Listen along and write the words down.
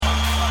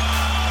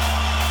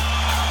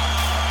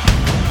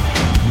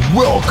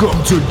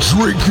Welcome to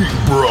Drinking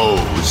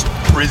Bros,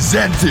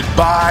 presented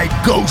by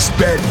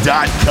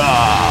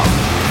GhostBed.com.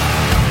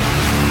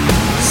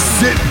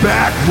 Sit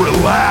back,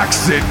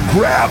 relax, and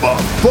grab a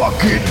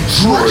fucking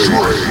drink.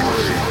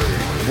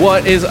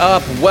 What is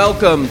up?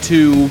 Welcome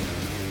to,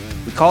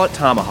 we call it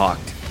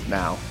Tomahawked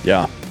now.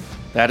 Yeah.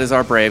 That is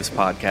our Braves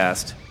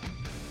podcast.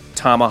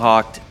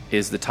 Tomahawked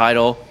is the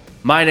title.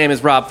 My name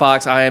is Rob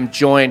Fox. I am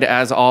joined,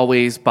 as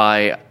always,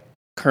 by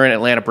current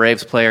Atlanta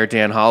Braves player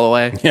Dan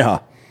Holloway. Yeah,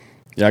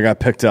 I got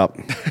picked up.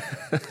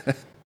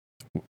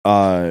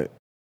 I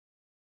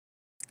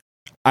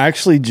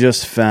actually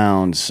just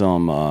found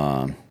some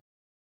of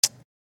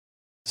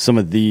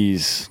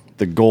these,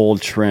 the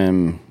gold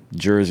trim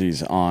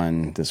jerseys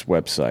on this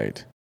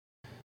website,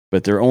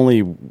 but they're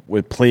only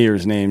with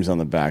players' names on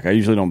the back. I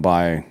usually don't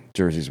buy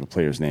jerseys with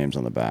players' names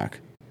on the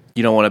back.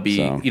 You don't want to be.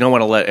 So. You don't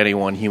want to let any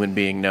one human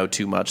being know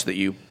too much that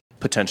you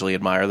potentially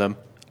admire them.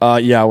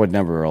 Yeah, I would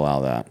never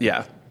allow that.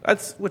 Yeah,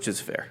 which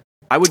is fair.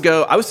 I was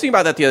thinking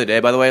about that the other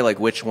day, by the way, like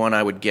which one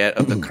I would get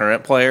of the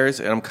current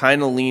players, and I'm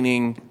kind of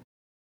leaning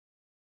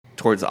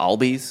towards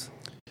Albies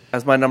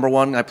as my number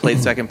one. I played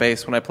second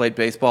base when I played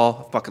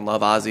baseball. Fucking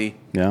love Ozzy.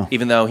 Yeah.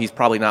 Even though he's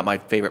probably not my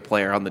favorite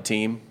player on the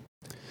team.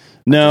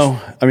 No,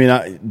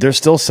 they're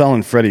still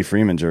selling Freddie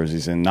Freeman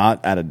jerseys, and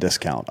not at a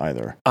discount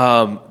either.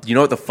 You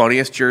know what the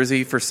funniest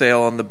jersey for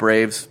sale on the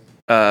Braves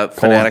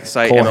Fanatic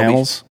site? Cole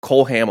Hamels?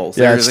 Cole Hamels.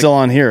 Yeah, it's still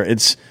on here.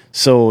 It's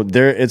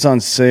on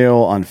sale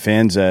on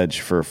Fans Edge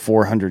for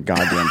 $400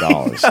 goddamn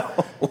dollars.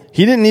 No.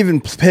 He didn't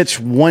even pitch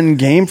one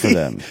game for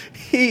them.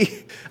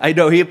 I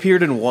know he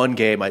appeared in one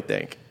game, I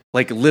think.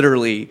 Like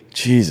literally.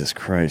 Jesus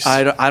Christ.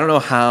 I don't know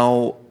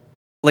how.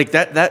 Like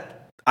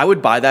that. I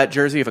would buy that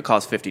jersey if it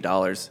cost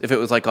 $50. If it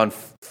was like on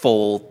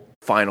full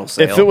final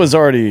sale. If it was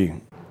already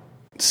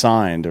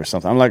signed or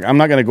something, I'm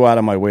not going to go out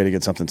of my way to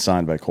get something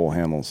signed by Cole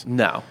Hamels.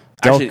 No,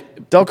 actually,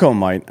 Delco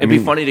might. It'd be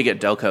funny to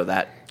get Delco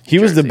that. He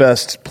was the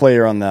best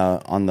player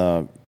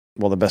the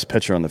best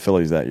pitcher on the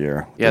Phillies that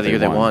year. Yeah, the year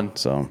they won.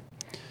 So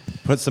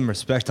put some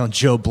respect on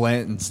Joe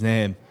Blanton's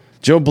name.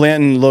 Joe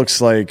Blanton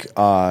looks like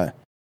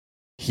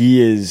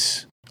he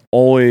is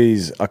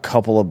always a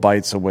couple of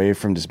bites away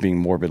from just being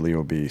morbidly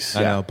obese.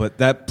 I know, but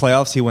that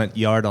playoffs, he went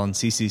yard on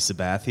CC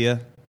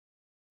Sabathia.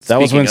 That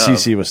was when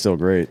CC was still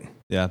great.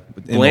 Yeah.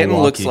 Blanton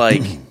looked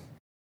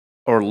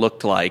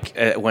like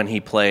when he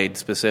played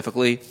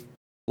specifically,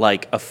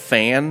 like a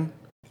fan,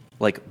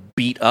 like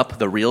beat up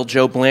the real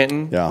Joe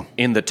Blanton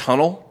in the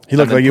tunnel. He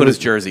looked like he put was,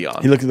 his jersey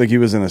on. He looked like he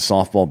was in a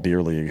softball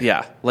beer league.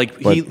 Yeah,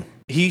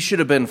 he should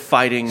have been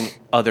fighting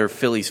other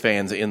Phillies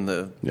fans in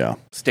the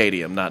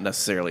stadium, not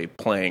necessarily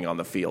playing on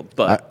the field.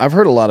 But I've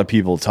heard a lot of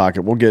people talk.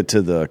 We'll get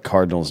to the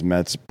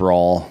Cardinals-Mets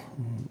brawl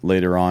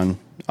later on,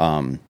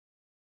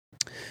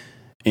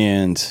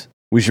 and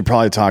we should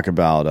probably talk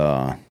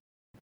about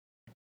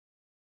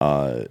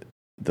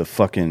the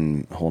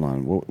fucking. Hold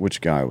on,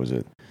 which guy was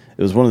it?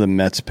 It was one of the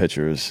Mets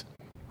pitchers.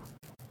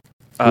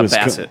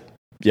 Bassett.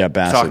 Yeah,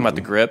 Bassett. Talking about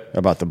the grip,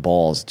 about the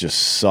balls just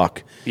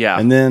suck. Yeah,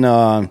 and then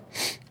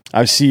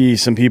I see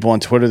some people on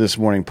Twitter this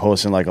morning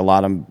posting like a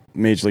lot of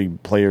major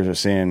league players are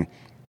saying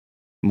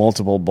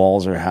multiple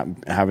balls are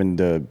having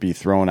to be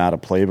thrown out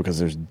of play because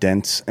there's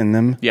dents in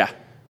them. Yeah.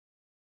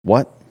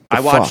 What? I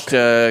watched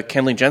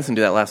Kenley Jensen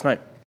do that last night.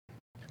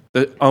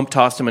 The ump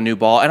tossed him a new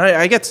ball, and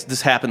I guess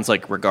this happens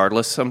like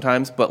regardless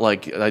sometimes, but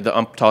like the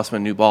ump tossed him a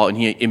new ball, and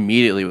he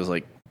immediately was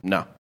like,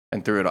 no,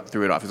 and threw it off.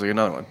 He's like,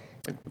 another one.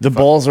 Like, the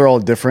balls are all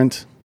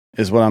different,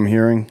 is what I'm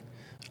hearing.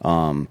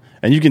 And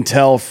you can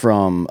tell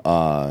from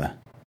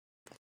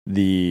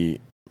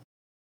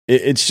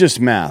it's just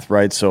math,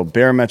 right? So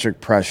barometric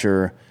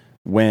pressure,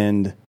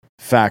 wind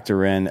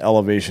factor in,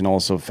 elevation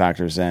also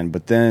factors in,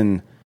 but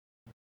then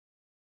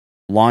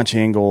launch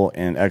angle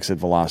and exit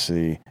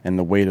velocity and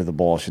the weight of the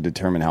ball should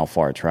determine how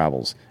far it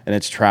travels. And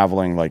it's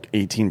traveling like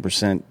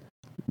 18%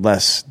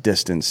 less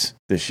distance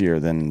this year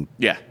than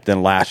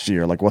last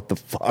year. Like, what the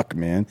fuck,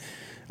 man?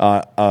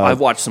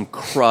 I've watched some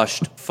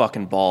crushed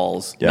fucking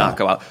balls not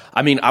go out.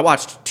 I mean, I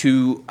watched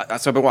so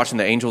I've been watching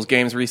the Angels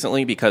games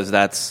recently because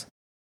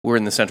we're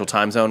in the Central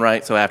Time Zone,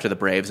 right? So after the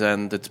Braves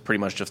end, it's pretty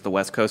much just the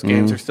West Coast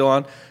games are still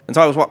on. And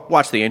so I was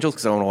watch the Angels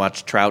because I want to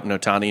watch Trout and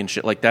Ohtani and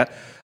shit like that.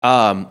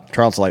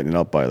 Trout's lighting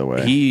up, by the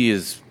way. He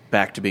is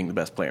back to being the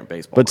best player in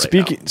baseball. But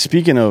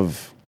speaking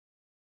of,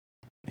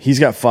 he's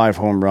got 5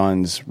 home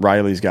runs.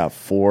 Riley's got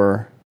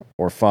 4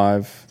 or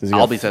 5.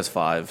 Albies has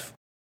 5.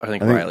 I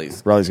think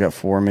Riley's got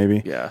 4,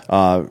 maybe. Yeah.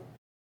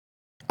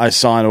 I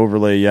saw an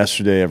overlay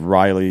yesterday of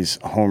Riley's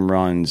home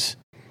runs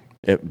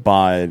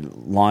by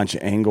launch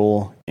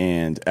angle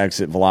and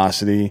exit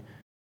velocity.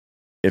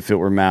 If it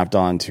were mapped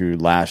onto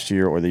last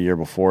year or the year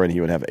before, and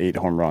he would have 8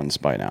 home runs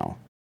by now.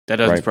 That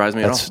doesn't surprise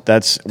me at all.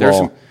 There's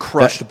some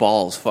crushed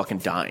balls fucking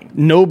dying.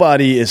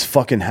 Nobody is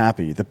fucking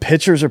happy. The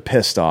pitchers are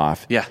pissed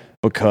off. Yeah.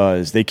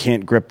 Because they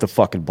can't grip the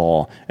fucking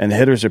ball, and the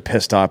hitters are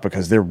pissed off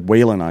because they're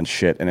wailing on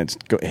shit, and it's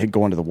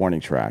going to the warning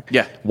track.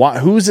 Yeah. Why?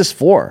 Who's this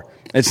for?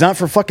 It's not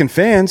for fucking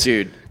fans,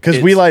 dude.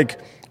 Because we like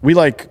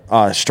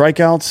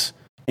strikeouts,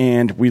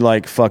 and we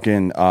like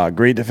fucking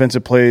great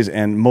defensive plays,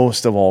 and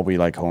most of all, we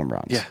like home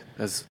runs. Yeah,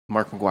 as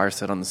Mark McGuire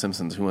said on The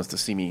Simpsons, who wants to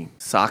see me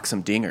sock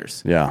some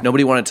dingers? Yeah.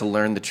 Nobody wanted to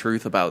learn the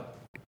truth about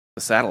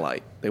the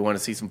satellite. They want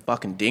to see some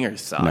fucking dingers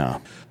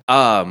socked.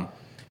 No.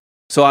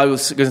 So I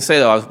was going to say,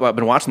 though, I've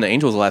been watching the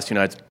Angels the last 2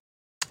 nights.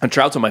 And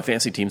Trout's on my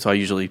fantasy team, so I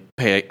usually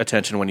pay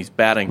attention when he's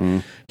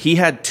batting. He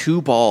had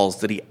 2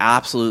 balls that he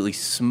absolutely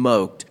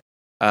smoked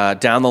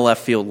down the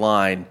left field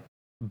line,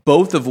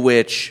 both of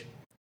which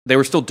they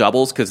were still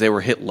doubles because they were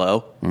hit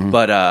low,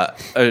 but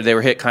they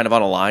were hit kind of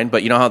on a line.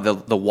 But you know how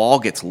the wall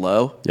gets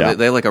low? Yeah.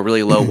 They have like a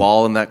really low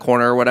wall in that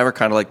corner or whatever,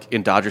 kind of like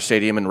in Dodger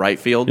Stadium in right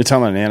field. You're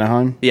talking about in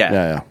Anaheim?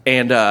 Yeah.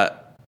 And,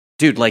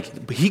 dude,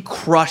 like, he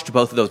crushed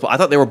both of those. I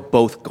thought they were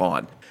both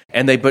gone.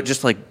 And they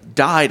just like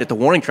died at the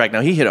warning track. Now,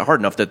 he hit it hard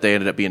enough that they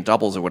ended up being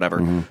doubles or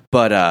whatever.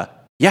 But,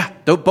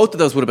 both of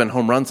those would have been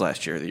home runs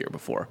last year or the year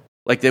before.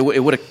 Like, it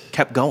would have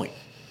kept going.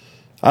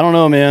 I don't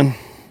know, man.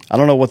 I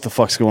don't know what the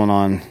fuck's going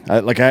on.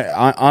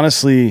 I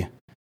honestly,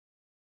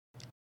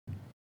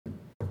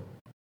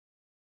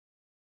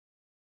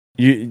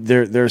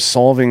 they're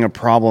solving a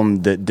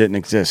problem that didn't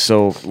exist.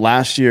 So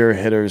last year,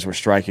 hitters were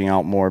striking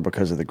out more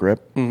because of the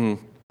grip.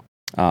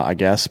 I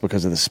guess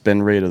because of the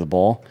spin rate of the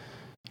ball.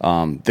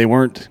 They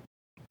weren't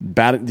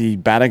the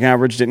batting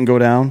average didn't go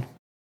down,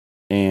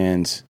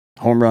 and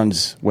home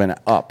runs went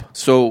up.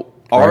 So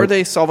are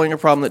they solving a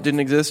problem that didn't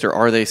exist, or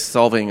are they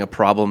solving a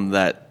problem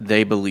that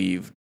they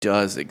believe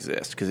does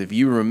exist? Because if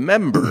you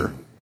remember,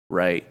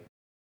 right,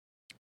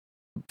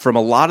 from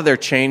a lot of their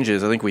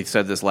changes, I think we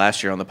said this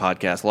last year on the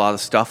podcast, a lot of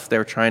the stuff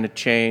they're trying to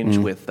change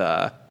with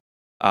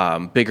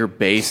bigger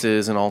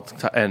bases and all,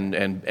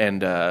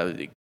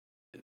 and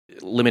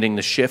limiting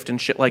the shift and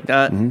shit like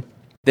that.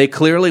 They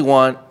clearly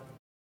want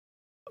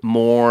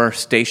more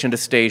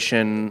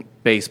station-to-station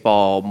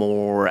baseball,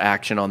 more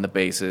action on the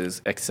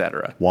bases,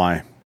 etc.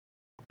 Why?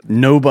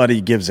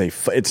 Nobody gives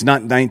it's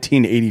not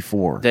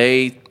 1984.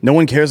 No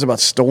one cares about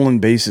stolen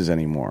bases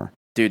anymore.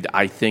 Dude,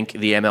 I think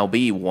the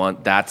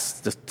MLB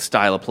that's the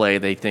style of play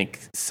they think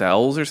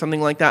sells or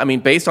something like that. I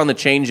mean, based on the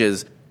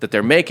changes that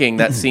they're making,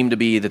 that seemed to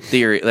be the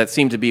theory. That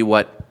seemed to be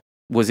what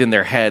was in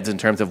their heads in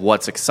terms of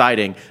what's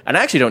exciting. And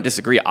I actually don't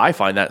disagree. I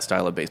find that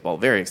style of baseball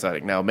very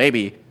exciting. Now,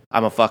 maybe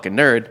I'm a fucking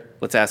nerd.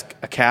 Let's ask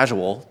a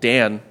casual.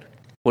 Dan,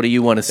 what do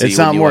you want to see? It's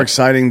not more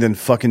exciting than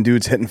fucking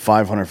dudes hitting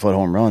 500-foot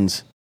home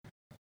runs.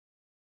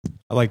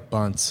 I like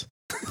bunts.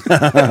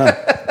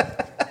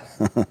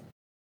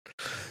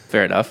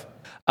 Fair enough.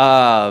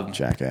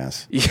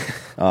 Jackass. Yeah.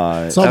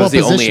 It's all about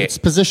position. It's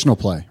positional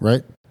play,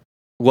 right?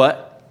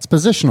 What? It's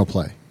positional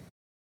play.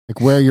 Like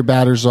where your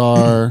batters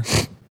are.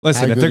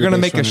 Listen, if they're going to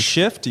make a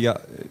shift,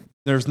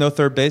 there's no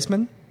third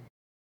baseman.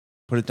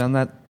 Put it down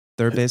that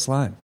third base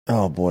line.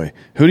 Oh, boy.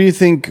 Who do you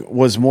think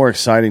was more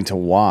exciting to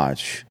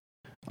watch?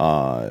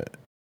 I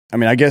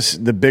mean, I guess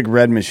the Big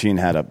Red Machine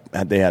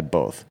they had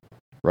both,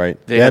 right?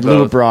 They had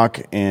Lou Brock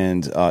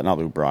and, not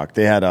Lou Brock.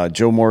 They had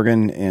Joe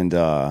Morgan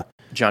and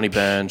Johnny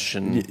Bench.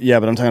 And yeah,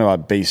 but I'm talking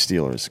about base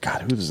stealers.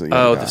 God, who does the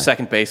other guy? The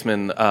second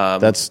baseman.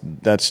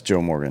 That's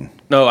Joe Morgan.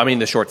 No, I mean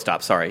the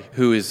shortstop, sorry.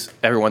 Who is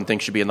everyone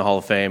thinks should be in the Hall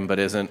of Fame, but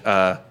isn't.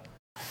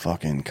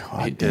 Fucking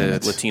God damn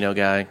it. Latino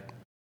guy.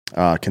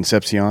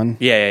 Concepcion.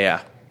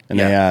 Yeah. And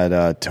they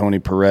had Tony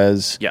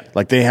Perez. Yeah.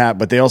 But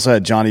they also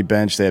had Johnny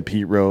Bench. They had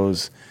Pete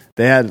Rose.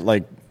 They had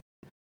like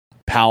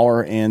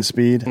power and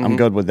speed. I'm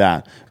good with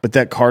that. But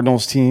that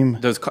Cardinals team,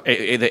 the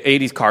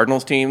 80s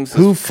Cardinals teams,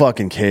 who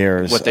fucking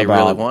cares what they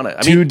about really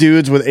wanted? Two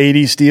dudes with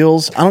 80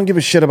 steals. I don't give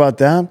a shit about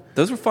that.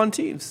 Those were fun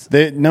teams.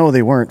 They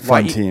weren't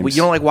fun teams.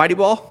 You don't like Whitey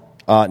Ball?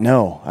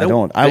 No, I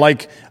don't. I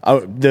like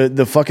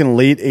the fucking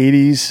late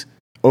 80s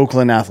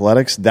Oakland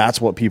Athletics. That's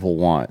what people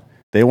want.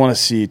 They want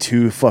to see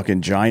two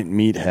fucking giant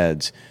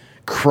meatheads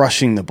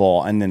crushing the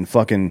ball and then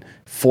fucking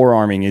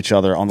forearming each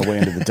other on the way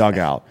into the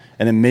dugout.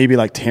 And then maybe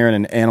like tearing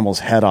an animal's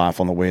head off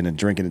on the way into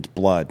drinking its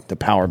blood to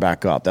power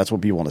back up. That's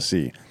what people want to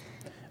see.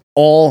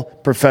 All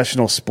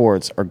professional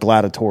sports are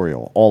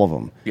gladiatorial. All of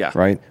them. Yeah.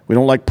 Right? We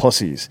don't like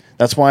pussies.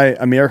 That's why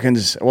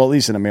Americans, well, at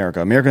least in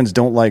America, Americans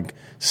don't like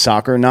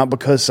soccer, not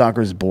because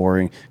soccer is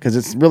boring, because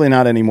it's really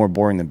not any more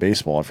boring than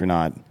baseball if you're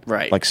not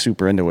like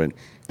super into it.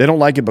 They don't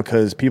like it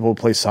because people who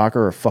play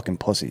soccer are fucking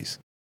pussies.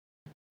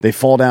 They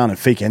fall down and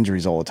fake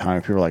injuries all the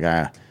time. People are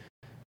like,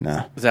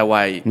 nah. Is that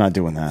why? I'm not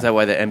doing that. Is that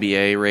why the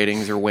NBA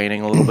ratings are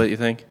waning a little bit? You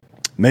think?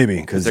 Maybe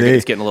because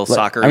it's getting a little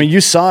soccer. I mean,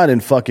 you saw it in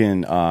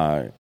fucking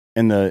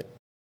in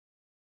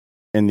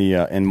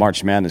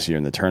March Madness here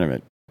in the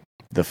tournament.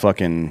 The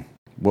fucking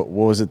what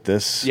was it? The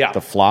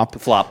flop.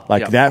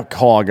 That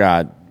call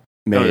got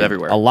made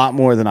everywhere. A lot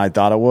more than I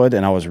thought it would,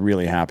 and I was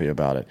really happy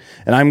about it.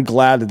 And I'm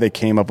glad that they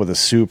came up with a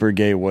super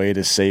gay way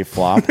to say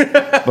flop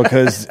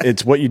because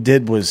it's what you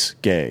did was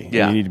gay.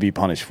 Yeah. And you need to be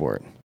punished for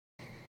it.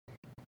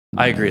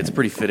 I agree. It's a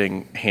pretty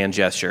fitting hand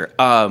gesture.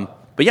 But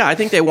yeah, I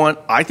think they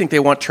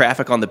want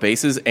traffic on the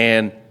bases,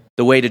 and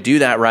the way to do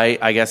that, right,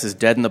 I guess, is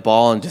deaden the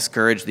ball and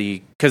discourage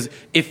because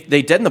if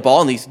they deaden the ball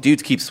and these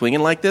dudes keep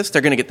swinging like this,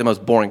 they're going to get the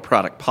most boring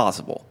product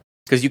possible.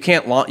 Because you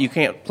can't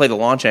play the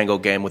launch angle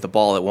game with a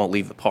ball that won't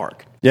leave the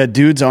park. Yeah,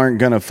 dudes aren't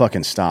going to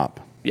fucking stop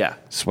Yeah.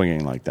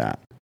 swinging like that.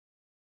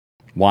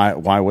 Why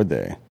would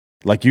they?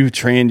 Like, you've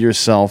trained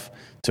yourself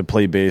to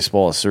play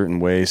baseball a certain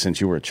way since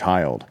you were a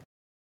child.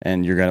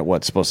 And you're going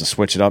to, supposed to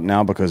switch it up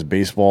now because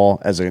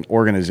baseball as an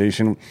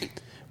organization...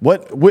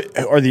 What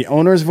are the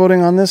owners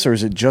voting on this, or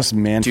is it just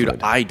Manfred?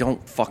 Dude, I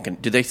don't fucking...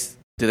 Do they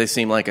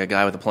seem like a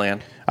guy with a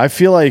plan? I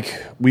feel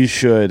like we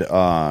should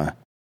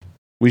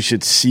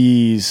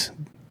seize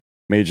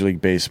Major League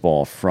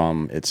Baseball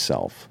from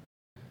itself.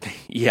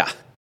 Yeah.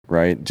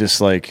 Right? Just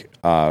like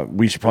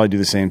we should probably do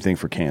the same thing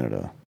for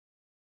Canada.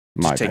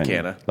 Just take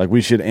Canada. Like,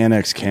 we should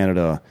annex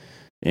Canada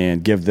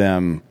and give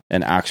them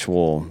an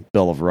actual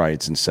Bill of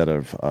Rights instead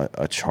of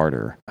a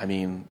charter. I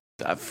mean,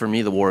 for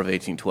me, the War of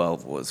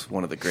 1812 was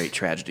one of the great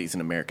tragedies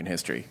in American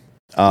history.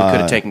 We could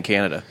have taken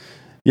Canada.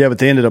 Yeah, but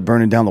they ended up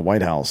burning down the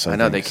White House. I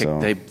know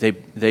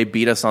they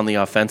beat us on the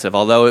offensive,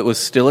 although it was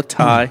still a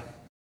tie.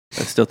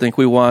 I still think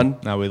we won.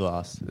 No, we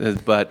lost.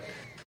 But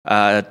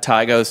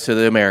tie goes to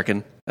the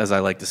American, as I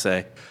like to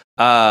say.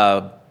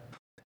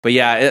 But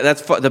yeah,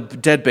 that's the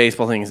dead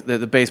baseball thing.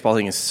 The baseball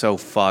thing is so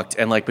fucked,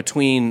 and like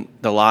between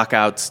the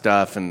lockout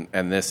stuff and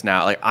this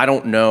now, like I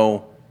don't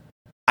know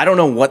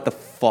what the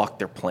fuck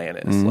their plan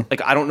is. Mm-hmm.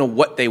 Like I don't know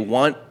what they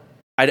want.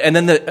 And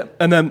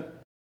then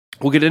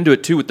we'll get into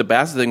it too with the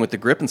Bassett thing with the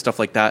grip and stuff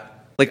like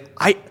that.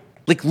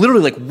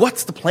 Literally,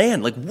 what's the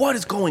plan? Like, what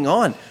is going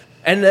on?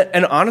 And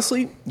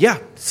honestly, yeah,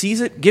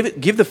 seize it.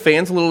 Give the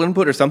fans a little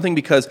input or something,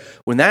 because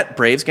when that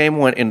Braves game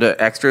went into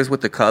extras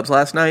with the Cubs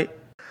last night,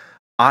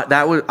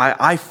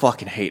 I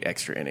fucking hate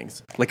extra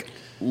innings. Like,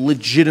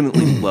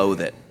 legitimately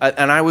loathe it.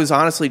 And I was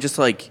honestly just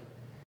like,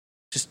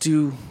 just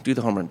do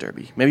the home run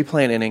derby. Maybe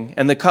play an inning.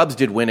 And the Cubs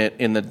did win it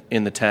in the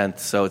 10th,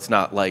 so it's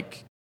not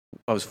like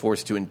I was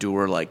forced to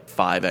endure like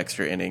 5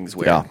 extra innings.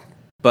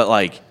 But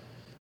like,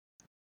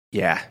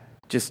 yeah,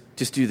 just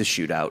do the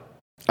shootout.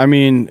 I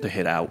mean, the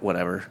hit out,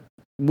 whatever.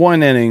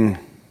 1 inning,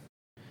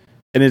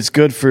 and it's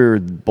good for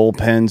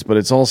bullpens, but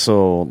it's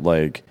also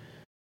like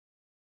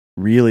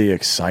really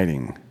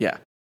exciting. Yeah.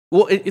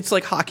 Well, it's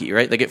like hockey,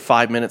 right? They get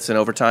 5 minutes in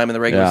overtime in the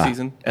regular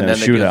season, and then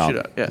they do the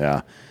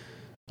shootout.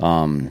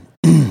 Yeah.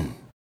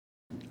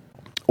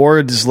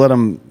 Or just let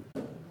them.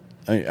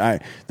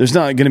 There's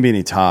not going to be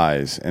any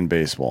ties in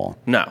baseball.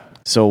 No.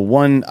 So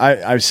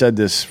I've said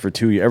this for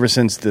 2 years, ever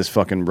since this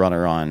fucking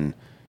runner on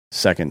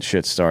second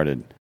shit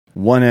started.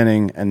 1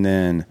 inning, and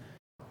then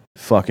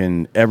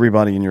fucking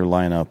everybody in your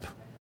lineup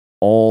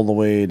all the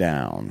way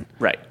down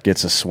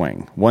gets a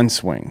swing. 1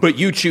 swing. But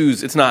you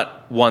choose, it's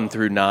not 1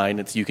 through 9,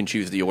 it's you can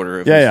choose the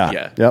order of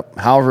Yep.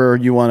 However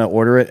you want to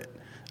order it.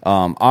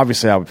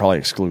 Obviously I would probably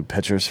exclude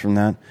pitchers from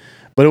that.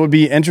 But it would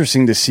be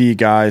interesting to see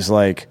guys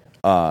like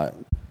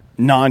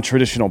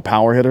non-traditional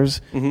power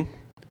hitters. Mm-hmm.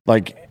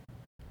 Like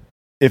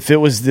if it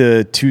was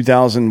the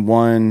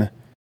 2001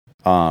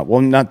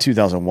 well, not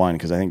 2001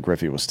 because I think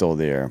Griffey was still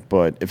there.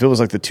 But if it was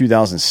like the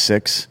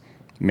 2006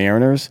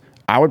 Mariners,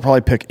 I would probably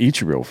pick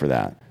Ichiro for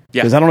that.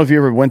 Yeah. Because I don't know if you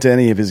ever went to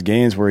any of his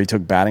games where he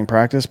took batting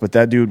practice, but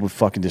that dude would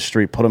fucking just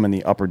straight put him in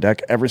the upper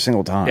deck every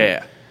single time.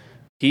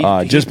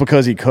 Yeah. Just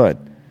because he could.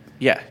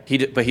 Yeah, he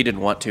did, but he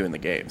didn't want to in the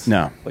games.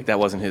 No. Like that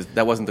wasn't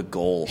the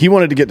goal. He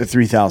wanted to get to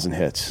 3,000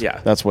 hits.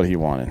 Yeah. That's what he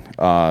wanted.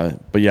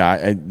 But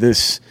yeah,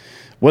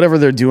 whatever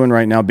they're doing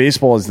right now,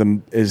 baseball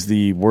is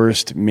the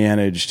worst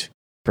managed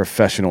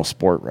professional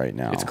sport right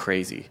now. It's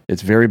crazy.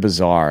 It's very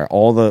bizarre.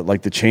 All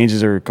the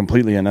changes are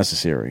completely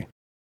unnecessary.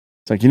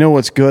 It's like, you know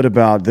what's good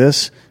about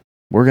this?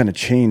 We're going to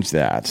change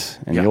that,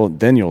 and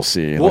you'll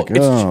see. Well,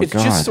 it's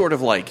just sort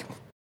of like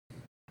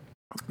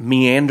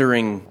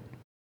meandering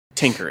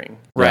tinkering,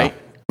 right?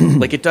 Yeah.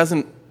 Like it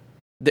doesn't.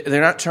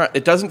 They're not trying.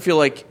 It doesn't feel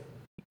like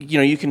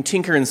you can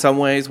tinker in some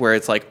ways where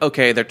it's like,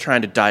 okay, they're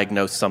trying to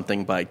diagnose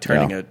something by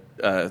turning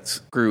a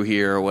screw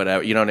here or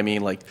whatever. You know what I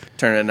mean? Like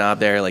turning a knob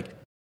there. Like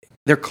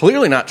they're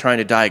clearly not trying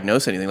to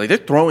diagnose anything. Like they're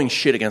throwing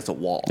shit against a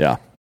wall. Yeah,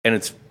 and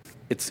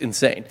it's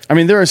insane. I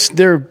mean,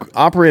 they're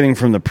operating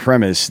from the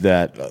premise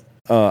that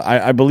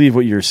I believe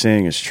what you're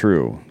saying is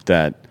true,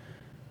 that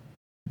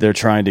they're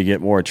trying to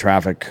get more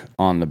traffic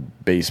on the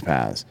base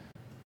paths.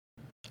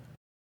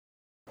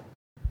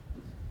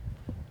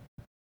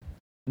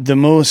 The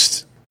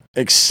most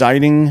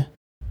exciting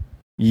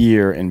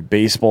year in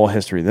baseball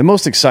history, the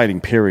most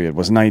exciting period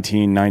was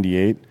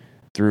 1998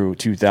 through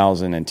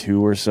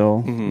 2002 or so,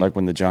 like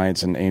when the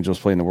Giants and Angels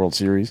played in the World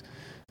Series.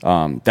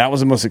 That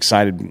was the most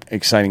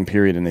exciting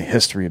period in the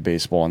history of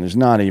baseball, and there's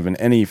not even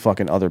any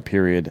fucking other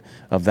period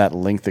of that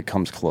length that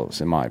comes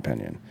close, in my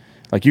opinion.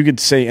 Like you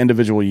could say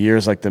individual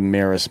years, like the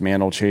Maris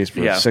Mantle chase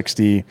for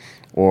 60,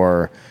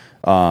 or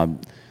one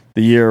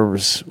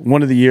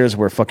of the years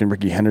where fucking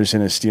Ricky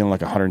Henderson is stealing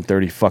like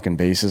 130 fucking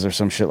bases or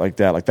some shit like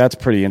that. Like that's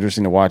pretty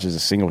interesting to watch as a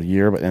single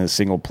year, but in a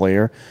single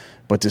player.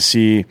 But to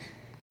see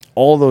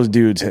all those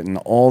dudes hitting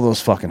all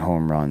those fucking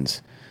home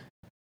runs.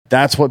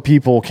 That's what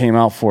people came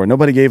out for.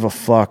 Nobody gave a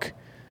fuck.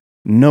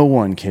 No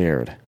one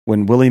cared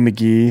when Willie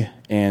McGee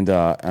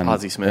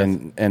Ozzie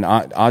Smith. and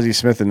Ozzie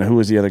Smith, and who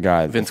was the other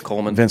guy? Vince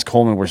Coleman. Vince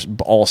Coleman were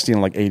all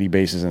stealing like 80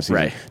 bases in a season.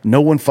 Right. No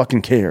one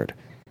fucking cared.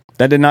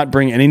 That did not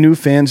bring any new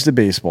fans to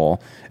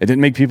baseball. It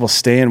didn't make people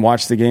stay and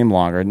watch the game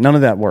longer. None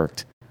of that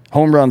worked.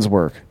 Home runs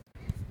work.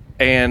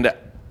 And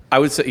I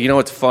would say,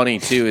 what's funny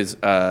too is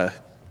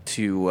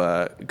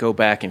to go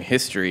back in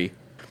history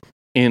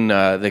in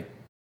the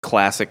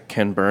classic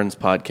Ken Burns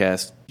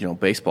podcast,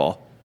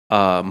 baseball.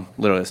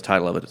 Literally, the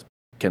title of it is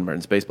Ken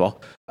Burns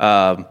Baseball.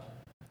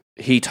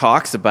 He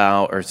talks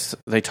about, or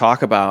they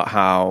talk about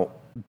how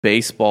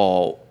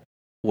baseball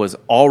was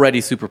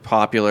already super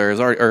popular, it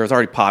was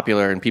already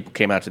popular, and people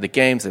came out to the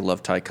games. They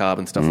loved Ty Cobb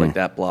and stuff like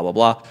that, blah, blah,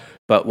 blah.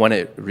 But when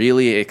it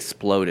really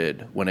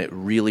exploded, when it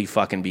really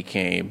fucking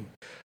became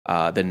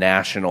the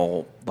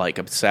national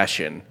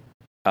obsession,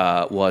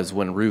 was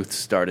when Ruth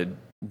started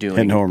doing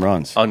hitting home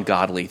runs,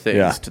 ungodly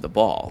things to the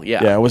ball.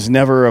 Yeah, it was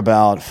never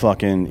about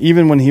fucking,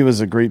 even when he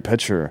was a great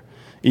pitcher,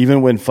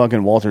 even when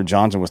fucking Walter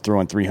Johnson was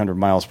throwing 300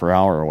 miles per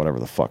hour or whatever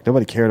the fuck,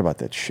 nobody cared about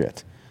that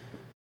shit.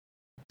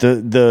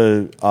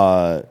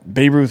 The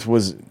Babe Ruth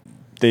was,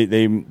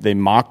 they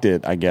mocked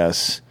it, I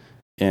guess,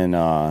 in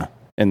the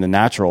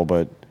natural,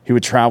 but he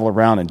would travel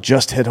around and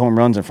just hit home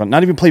runs in front,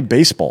 not even play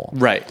baseball.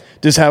 Right.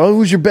 Just have,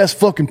 who's your best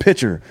fucking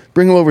pitcher?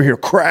 Bring him over here,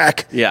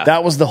 crack. Yeah.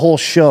 That was the whole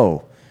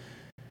show.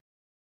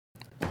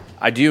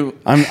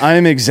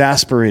 I'm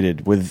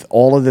exasperated with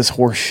all of this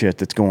horse shit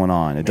that's going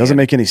on. It doesn't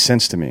make any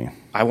sense to me.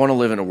 I want to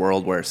live in a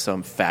world where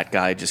some fat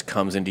guy just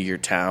comes into your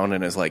town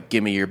and is like,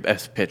 give me your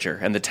best pitcher.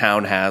 And the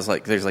town has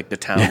there's the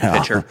town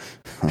pitcher.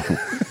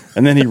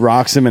 And then he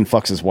rocks him and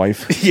fucks his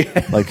wife. Yeah.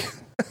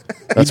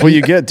 That's what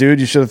you get, dude.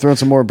 You should have thrown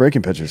some more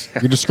breaking pitches.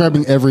 You're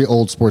describing every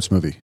old sports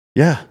movie.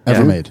 Yeah.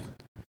 Ever made.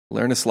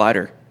 Learn a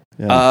slider.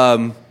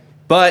 Yeah.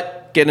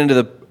 But getting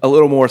into a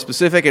little more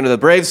specific into the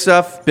Braves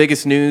stuff,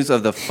 biggest news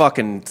of the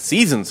fucking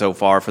season so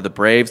far for the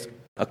Braves.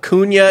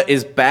 Acuna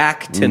is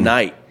back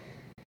tonight.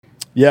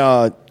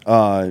 Yeah.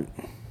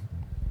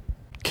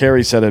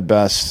 Carey said it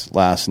best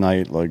last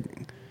night.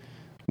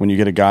 When you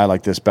get a guy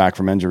like this back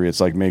from injury, it's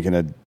like making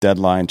a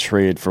deadline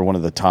trade for one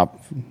of the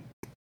top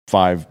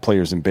 5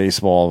 players in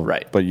baseball.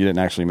 Right. But you didn't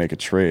actually make a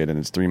trade, and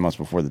it's 3 months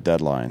before the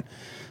deadline.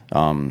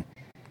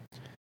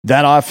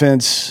 That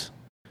offense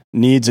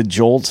needs a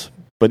jolt.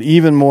 But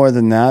even more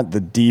than that, the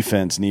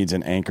defense needs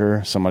an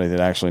anchor, somebody that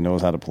actually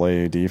knows how to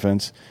play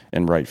defense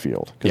in right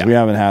field. Because we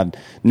haven't had.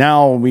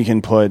 Now we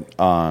can put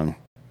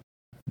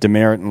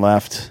Demerit in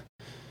left,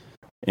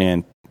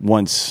 and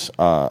once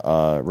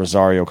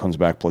Rosario comes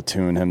back,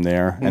 platoon him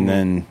there, and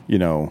then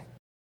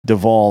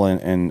Duvall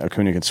and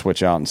Acuna can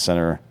switch out in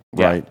center,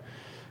 right,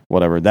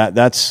 whatever.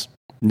 That's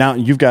now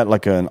you've got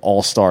an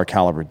all-star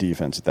caliber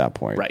defense at that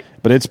point, right?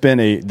 But it's been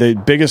the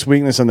biggest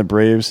weakness on the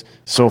Braves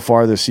so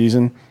far this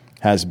season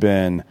has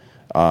been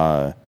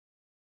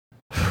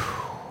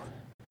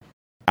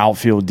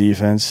outfield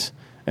defense,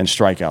 and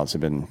strikeouts have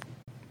been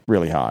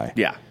really high.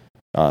 Yeah.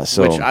 Which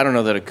I don't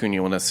know that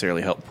Acuna will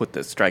necessarily help put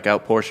the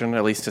strikeout portion,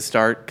 at least to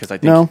start, because I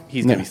think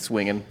he's going to be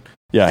swinging.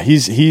 Yeah,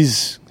 he's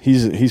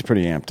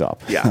pretty amped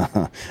up.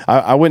 Yeah.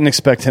 I wouldn't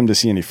expect him to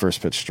see any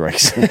first pitch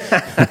strikes.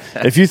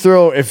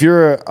 If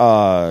you're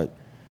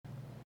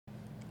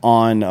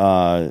on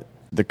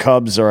the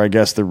Cubs or I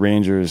guess the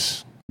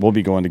Rangers, we'll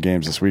be going to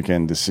games this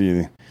weekend to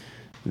see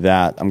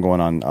that. I'm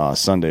going on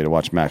Sunday to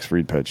watch Max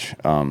Fried pitch.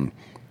 I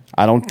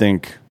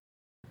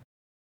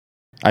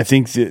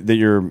think that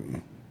your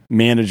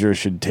manager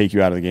should take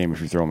you out of the game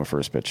if you throw him a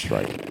first pitch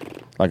strike.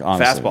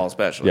 Honestly. Fastball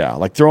especially.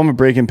 Yeah, throw him a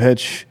breaking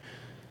pitch,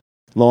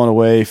 low and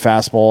away,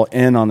 fastball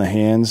in on the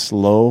hands,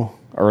 low,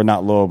 or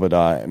not low,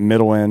 but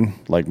middle in,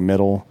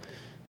 middle.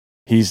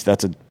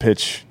 That's a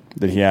pitch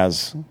that he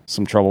has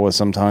some trouble with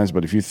sometimes,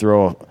 but if you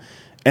throw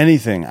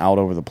anything out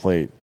over the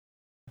plate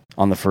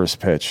on the first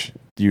pitch,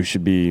 you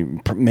should be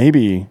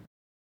maybe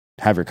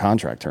have your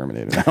contract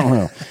terminated. I don't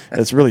know.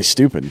 That's really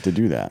stupid to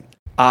do that.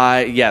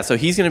 So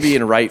he's going to be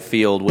in right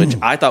field, which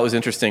I thought was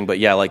interesting. But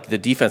the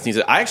defense needs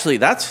it.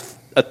 That's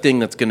a thing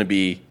that's going to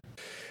be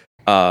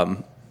a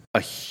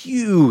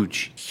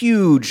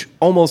huge,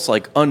 almost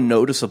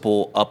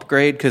unnoticeable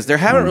upgrade because there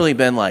haven't really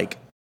been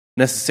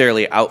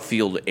necessarily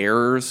outfield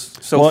errors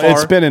so far. Well,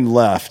 it's been in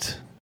left.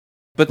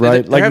 But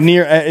right,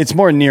 it's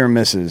more near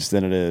misses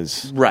than it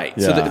is. Right.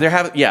 Yeah. So there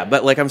have,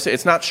 but I'm saying,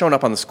 it's not showing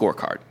up on the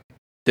scorecard.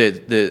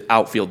 The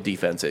outfield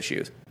defense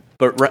issues,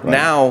 but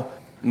now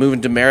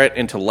moving Demerit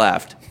into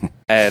left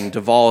and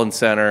Duvall in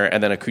center,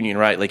 and then Acuna in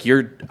right,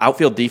 your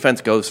outfield defense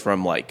goes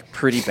from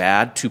pretty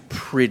bad to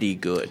pretty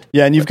good.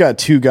 Yeah, and you've got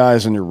 2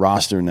 guys on your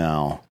roster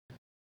now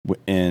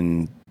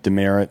in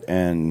Demerit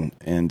and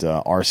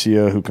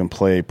Arcia who can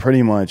play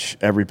pretty much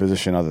every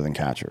position other than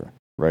catcher.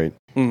 Right.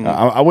 Mm-hmm.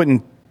 I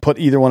wouldn't put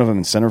either one of them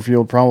in center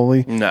field,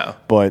 probably. No.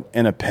 But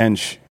in a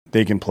pinch,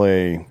 they can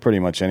play pretty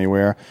much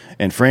anywhere.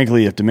 And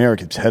frankly, if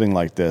Demerit keeps heading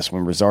like this,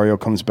 when Rosario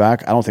comes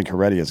back, I don't think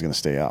Heredia is going to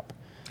stay up.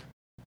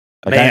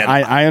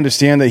 I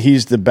understand that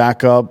he's the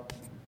backup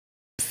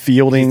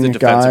fielding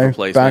guy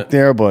back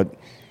there, but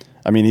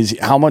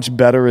how much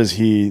better is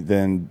he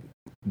than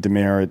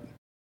Demerit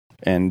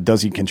And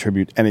does he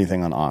contribute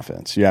anything on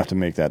offense? You have to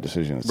make that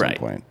decision at some Right.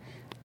 point.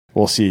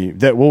 We'll see.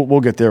 That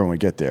we'll get there when we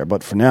get there.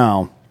 But for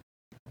now,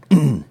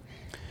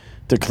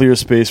 to clear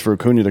space for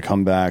Acuna to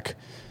come back,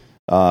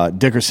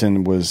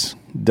 Dickerson was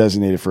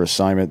designated for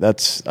assignment.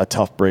 That's a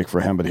tough break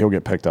for him, but he'll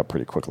get picked up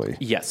pretty quickly.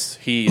 Yes,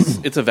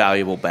 it's a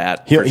valuable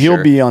bat.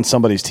 He'll be on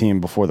somebody's team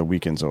before the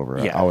weekend's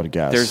over, Yeah. I would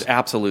guess. There's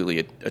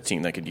absolutely a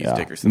team that could use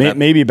Dickerson.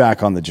 Maybe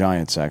back on the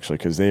Giants, actually,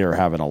 because they are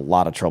having a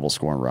lot of trouble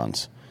scoring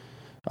runs.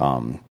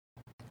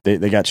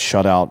 They got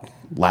shut out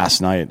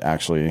last night,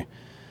 actually.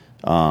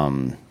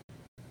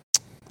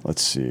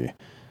 Let's see.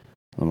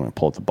 I'm going to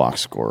pull up the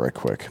box score right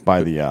quick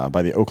by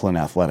the Oakland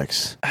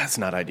Athletics. That's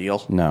not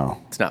ideal.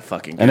 No, It's not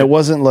fucking good. and it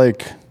wasn't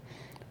like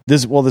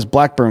this. Well, this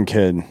Blackburn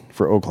kid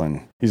for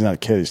Oakland. He's not a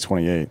kid. He's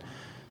 28.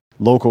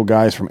 Local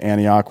guys from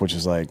Antioch, which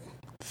is like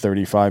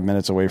 35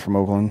 minutes away from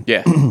Oakland.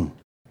 Yeah.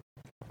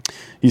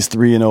 He's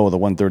 3-0 with a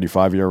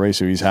 1.35 ERA,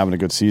 so he's having a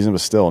good season.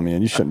 But still,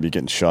 man, you shouldn't be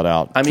getting shut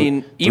out. I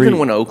mean, even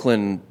when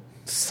Oakland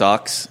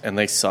sucks, and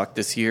they suck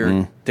this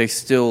year, they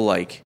still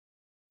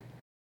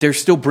they're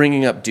still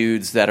bringing up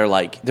dudes that are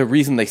like, the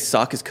reason they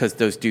suck is because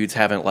those dudes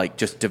haven't like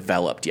just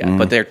developed yet,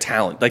 but they're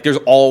talent. Like there's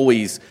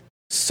always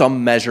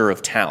some measure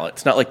of talent.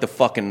 It's not like the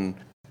fucking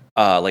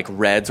like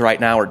Reds right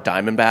now or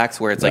Diamondbacks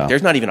where it's like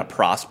there's not even a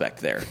prospect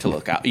there to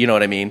look out. You know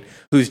what I mean?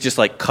 Who's just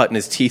like cutting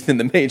his teeth in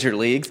the major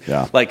leagues.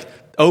 Yeah. Like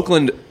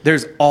Oakland,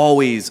 there's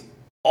always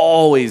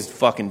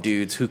fucking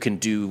dudes who can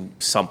do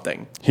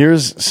something.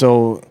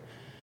 So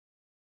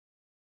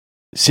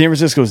San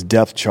Francisco's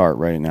depth chart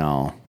right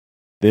now.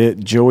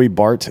 Joey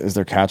Bart is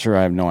their catcher.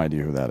 I have no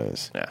idea who that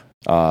is.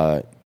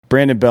 Yeah.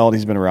 Brandon Belt,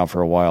 he's been around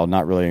for a while,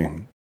 not really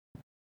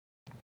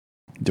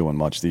doing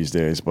much these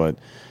days, but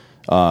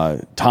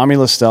Tommy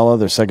La Stella,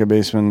 their second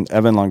baseman,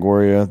 Evan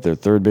Longoria, their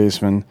third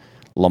baseman,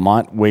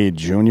 Lamont Wade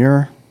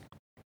Jr.,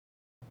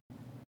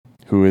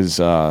 who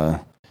is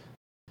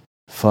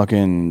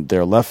fucking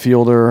their left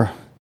fielder.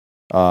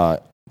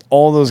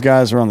 All those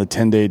guys are on the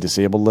 10-day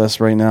disabled list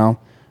right now.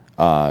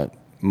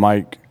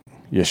 Mike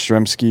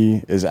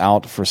Yastrzemski is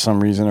out for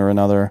some reason or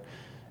another,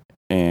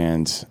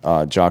 and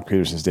Jock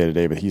Peterson's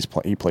day-to-day, but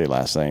he played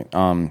last night.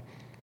 And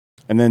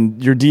then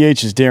your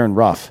DH is Darren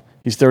Ruff.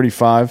 He's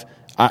 35.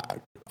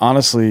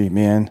 Honestly,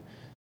 man,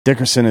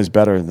 Dickerson is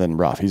better than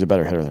Ruff. He's a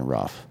better hitter than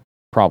Ruff,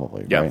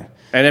 probably. Yeah. Right?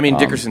 And I mean,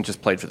 Dickerson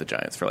just played for the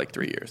Giants for like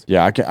 3 years.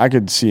 Yeah, I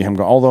could see him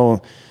go.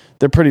 Although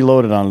they're pretty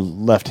loaded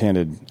on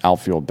left-handed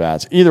outfield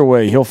bats. Either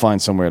way, he'll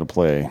find somewhere to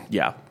play.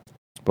 Yeah.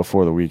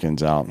 Before the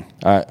weekend's out.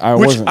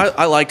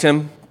 I liked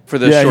him for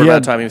the short amount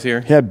of time he was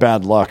here. He had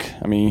bad luck.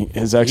 I mean,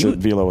 his exit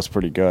velo was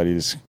pretty good.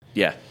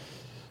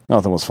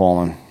 Nothing was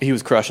falling. He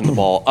was crushing the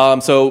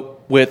ball. So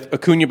with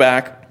Acuna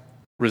back,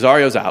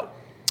 Rosario's out.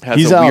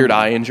 He's out. Weird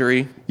eye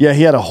injury. Yeah,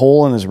 he had a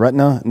hole in his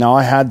retina. Now,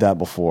 I had that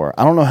before.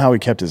 I don't know how he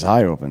kept his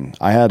eye open.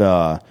 I had,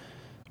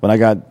 when I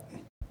got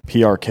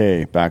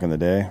PRK back in the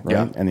day,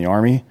 right, in the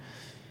Army,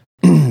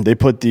 they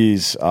put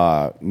these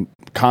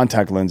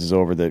contact lenses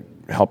over that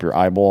help your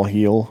eyeball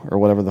heal or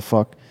whatever the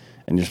fuck,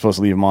 and you're supposed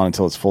to leave them on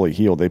until it's fully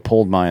healed. They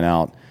pulled mine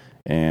out,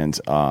 and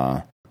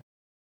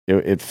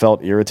it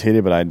felt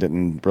irritated, but I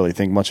didn't really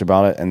think much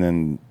about it. And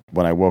then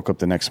when I woke up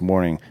the next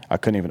morning, I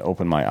couldn't even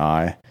open my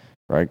eye,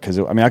 right? Because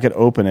I could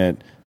open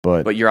it,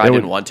 but your eye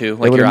didn't want to.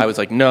 Like your eye was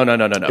like, no.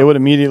 It would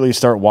immediately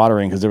start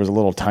watering because there was a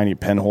little tiny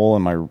pinhole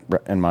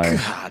in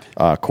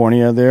my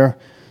cornea there.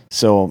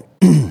 So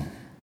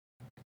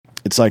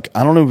it's like,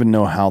 I don't even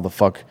know how the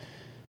fuck.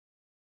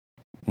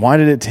 Why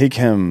did it take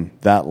him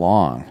that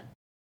long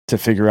to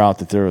figure out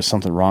that there was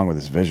something wrong with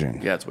his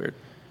vision? Yeah, it's weird.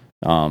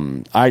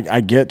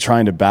 I get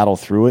trying to battle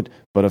through it,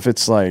 but if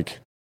it's like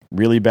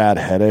really bad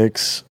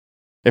headaches,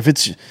 if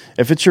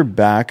it's your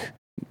back,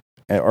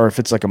 or if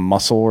it's like a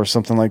muscle or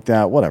something like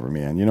that, whatever,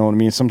 man. You know what I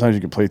mean? Sometimes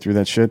you can play through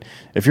that shit.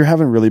 If you're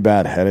having really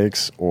bad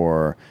headaches,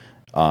 or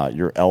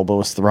your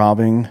elbow's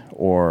throbbing,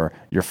 or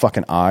your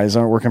fucking eyes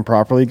aren't working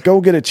properly, go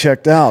get it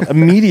checked out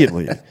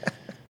immediately,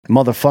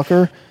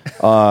 motherfucker.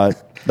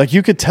 Like,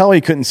 you could tell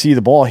he couldn't see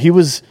the ball. It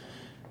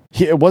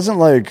wasn't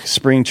like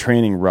spring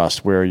training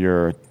rust where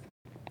you're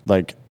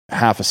like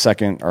half a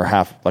second or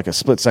like a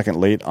split second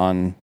late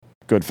on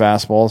good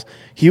fastballs.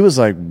 He was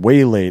like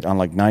way late on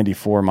like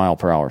 94 mile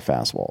per hour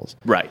fastballs.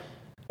 Right.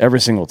 Every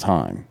single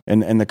time.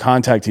 And the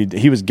contact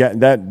he was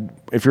getting that,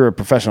 if you're a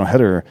professional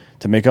hitter,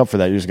 to make up for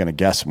that, you're just going to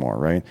guess more,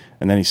 right?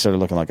 And then he started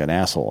looking like an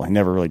asshole. He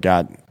never really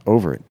got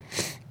over it.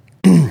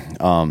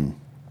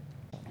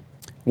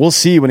 We'll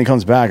see when he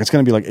comes back. It's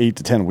going to be like 8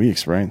 to 10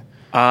 weeks, right?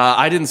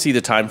 I didn't see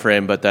the time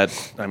frame, but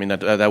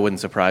that wouldn't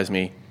surprise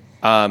me.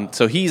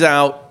 So he's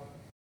out,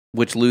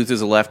 which loses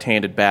a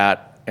left-handed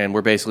bat, and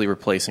we're basically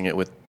replacing it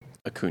with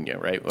Acuna,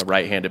 right? A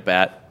right-handed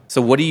bat.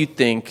 So what do you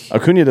think?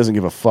 Acuna doesn't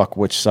give a fuck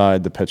which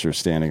side the pitcher's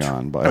standing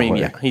on.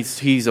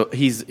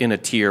 He's in a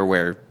tier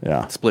where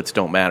splits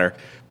don't matter.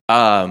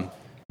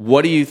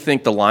 What do you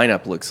think the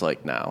lineup looks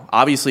like now?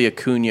 Obviously,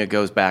 Acuna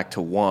goes back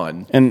to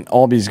 1. And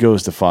Albies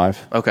goes to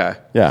 5. Okay.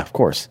 Yeah, of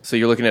course. So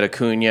you're looking at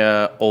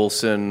Acuna,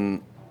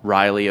 Olsen,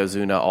 Riley,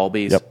 Ozuna,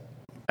 Albies. Yep.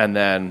 And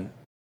then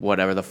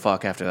whatever the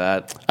fuck after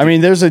that. I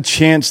mean, there's a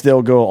chance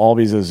they'll go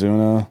Albies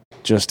Ozuna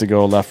just to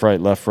go left,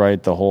 right,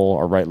 the whole,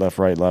 or right, left,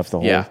 the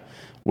whole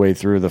way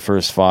through the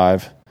first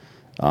 5,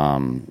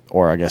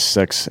 or I guess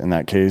 6 in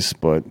that case.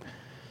 But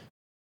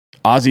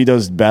Ozzy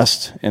does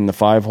best in the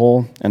 5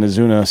 hole, and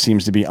Ozuna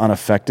seems to be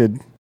unaffected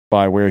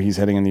by where he's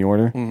heading in the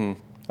order.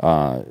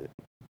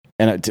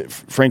 And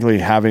frankly,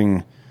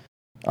 having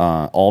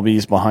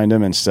Albies behind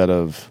him instead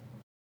of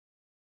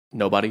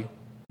nobody,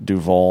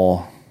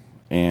 Duvall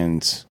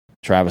and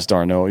Travis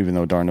d'Arnaud, even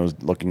though d'Arnaud's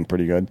looking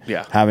pretty good.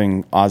 Yeah.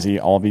 Having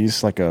Ozzy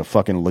Albies, like a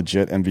fucking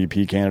legit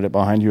MVP candidate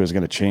behind you, is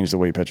going to change the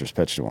way pitchers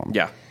pitch to him.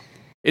 Yeah.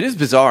 It is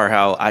bizarre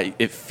how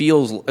it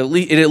feels, at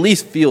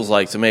least feels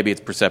like, so maybe it's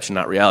perception,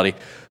 not reality,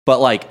 but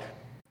like,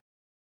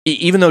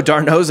 even though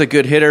d'Arnaud's a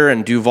good hitter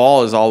and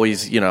Duvall is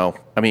always, I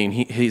mean,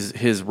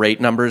 his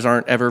rate numbers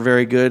aren't ever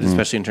very good,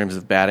 especially in terms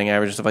of batting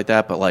average and stuff like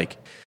that, but like,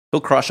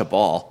 he'll crush a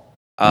ball.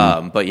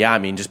 But yeah, I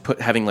mean, just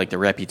having like the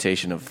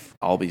reputation of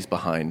Albies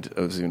behind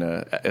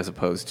Ozuna as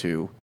opposed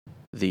to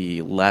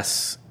the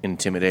less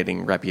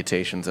intimidating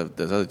reputations of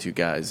those other 2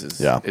 guys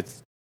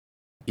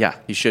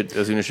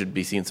Ozuna should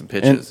be seeing some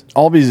pitches. And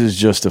Albies is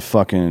just a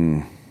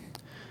fucking.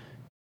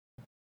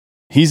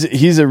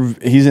 He's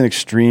an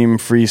extreme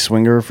free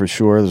swinger for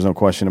sure. There's no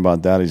question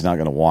about that. He's not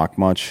going to walk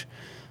much,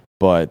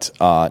 but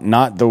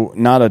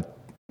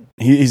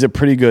he's a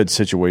pretty good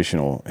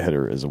situational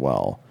hitter as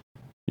well.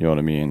 You know what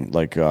I mean?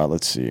 Like,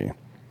 let's see.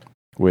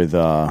 With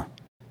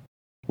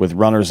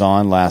runners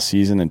on last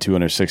season and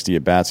 260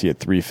 at bats, he had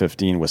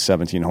 315 with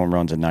 17 home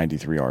runs and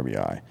 93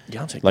 RBI.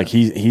 Yeah, I'll take like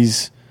that.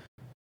 He's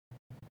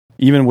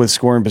even with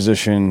scoring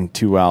position,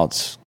 2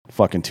 outs,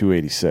 fucking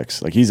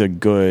 286. Like, he's a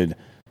good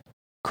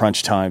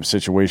crunch time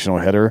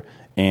situational hitter,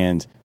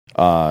 and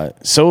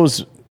so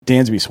is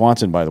Dansby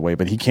Swanson, by the way,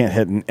 but he can't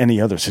hit in any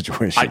other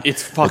situation.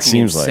 It's fucking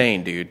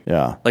insane, dude.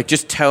 Yeah. Like,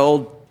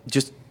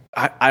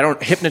 I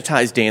don't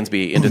hypnotize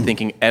Dansby into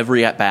thinking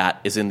every at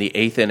bat is in the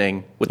 8th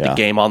inning with the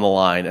game on the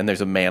line and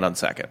there's a man on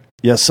second.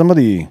 Yeah,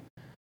 somebody,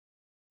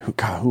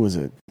 who was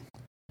it?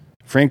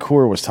 Frank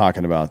Coor was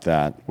talking about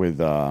that with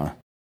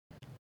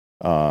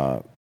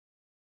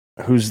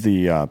who's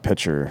the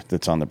pitcher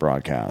that's on the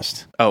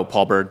broadcast? Oh,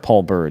 Paul Bird.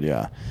 Paul Bird,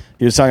 yeah.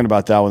 He was talking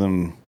about that with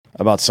him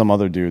about some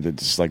other dude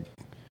that's like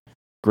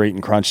great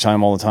in crunch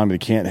time all the time, but he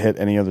can't hit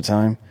any other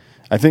time.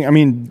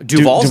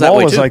 Duvall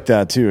was like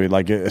that too,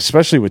 like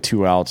especially with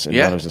 2 outs and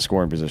runners in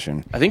scoring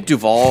position. I think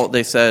Duvall,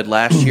 they said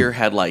last year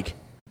had like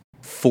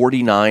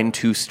 49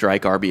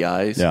 2-strike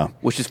RBIs,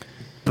 which is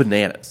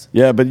bananas.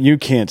 Yeah, but you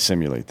can't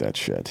simulate that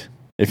shit.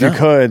 If you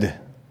could,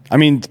 I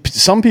mean,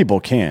 some people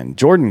can.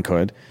 Jordan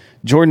could.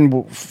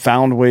 Jordan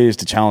found ways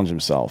to challenge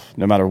himself,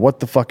 no matter what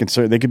the fucking.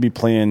 They could be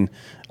playing,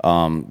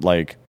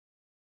 like,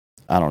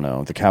 I don't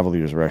know. The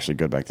Cavaliers were actually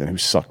good back then. Who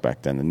sucked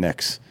back then? The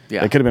Knicks.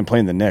 Yeah. They could have been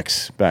playing the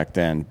Knicks back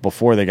then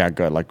before they got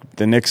good. Like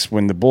the Knicks,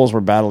 when the Bulls were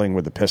battling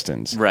with the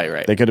Pistons.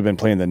 Right. They could have been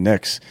playing the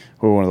Knicks,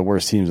 who were one of the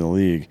worst teams in the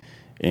league.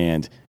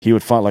 And he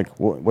would find, like,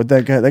 what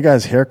that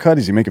guy's haircut?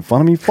 Is he making fun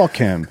of me? Fuck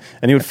him.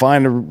 And he would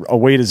find a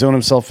way to zone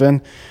himself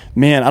in.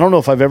 Man, I don't know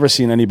if I've ever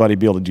seen anybody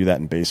be able to do that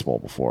in baseball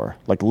before.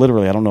 Like,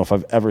 literally, I don't know if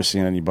I've ever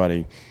seen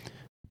anybody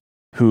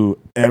who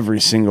every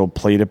single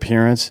plate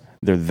appearance,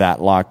 they're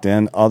that locked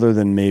in, other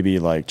than maybe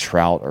like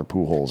Trout or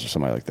Pujols or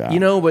somebody like that.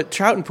 But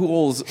Trout and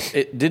Pujols,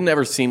 it didn't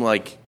ever seem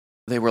like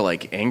they were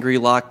like angry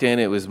locked in.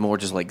 It was more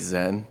just like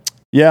zen.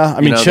 Yeah,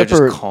 I mean,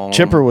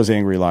 Chipper was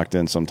angry locked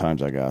in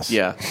sometimes, I guess.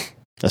 Yeah.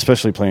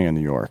 Especially playing in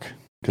New York,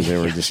 because they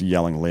were just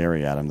yelling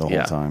Larry at him the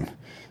whole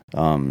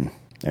time.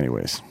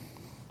 Anyways.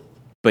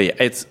 But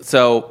yeah,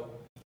 so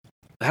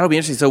that'll be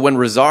interesting. So when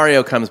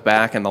Rosario comes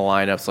back and the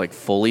lineup's like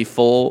fully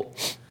full,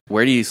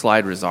 where do you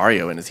slide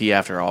Rosario in? Is he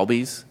after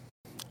Albies?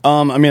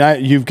 I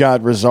mean, you've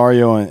got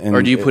Rosario and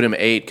or do you put him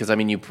 8? Because I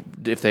mean,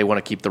 if they want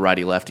to keep the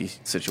righty lefty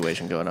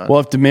situation going on. Well,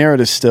 if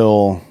Demerit is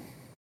still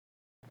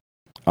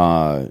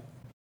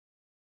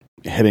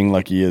hitting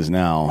like he is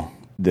now,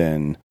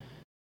 then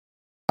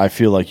I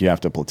feel like you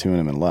have to platoon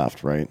him in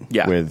left, right?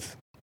 Yeah.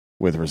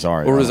 With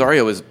Rosario. Well,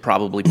 Rosario was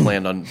probably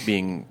planned on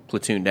being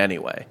platooned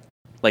anyway.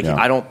 Like,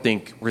 I don't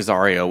think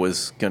Rosario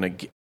was going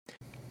to.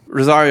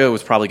 Rosario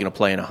was probably going to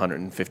play in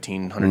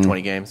 115,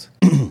 120 games.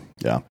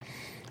 Yeah.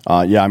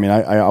 I mean,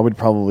 I would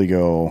probably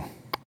go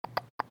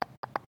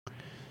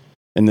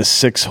in the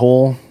 6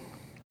 hole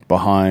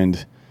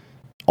behind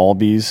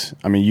Albies.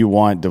 I mean, you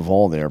want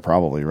Duvall there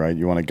probably, right?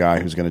 You want a guy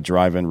who's going to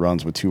drive in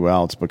runs with 2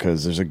 outs,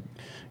 because there's a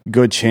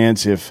good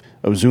chance if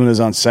Ozuna's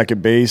on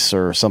second base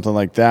or something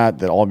like that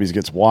Albies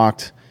gets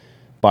walked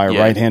by a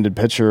right-handed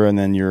pitcher, and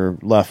then you're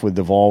left with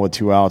Duvall with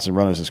 2 outs and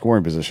runners in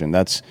scoring position.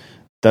 That's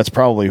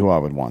probably who I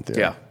would want there.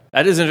 Yeah.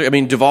 That is interesting. I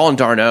mean, Duvall and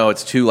d'Arnaud,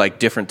 it's 2 like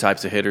different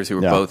types of hitters who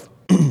are both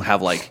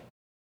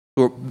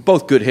who are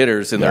both good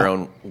hitters in their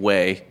own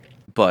way.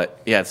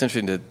 But yeah, it's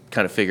interesting to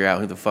kind of figure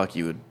out who the fuck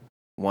you would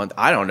want.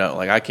 I don't know.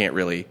 Like, I can't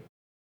really.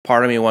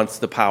 Part of me wants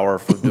the power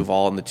for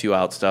Duvall and the 2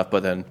 out stuff,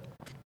 but then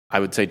I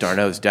would say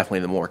d'Arnaud is definitely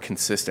the more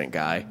consistent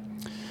guy.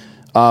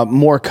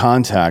 More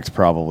contact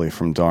probably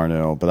from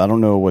d'Arnaud, but I don't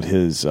know what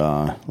his.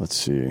 Let's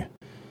see.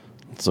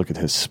 Let's look at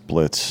his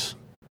splits.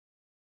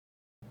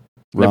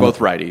 They're both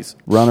righties.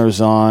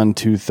 Runners on,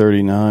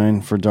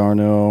 239 for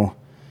d'Arnaud.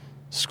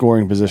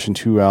 Scoring position,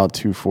 2 out,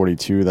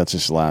 242. That's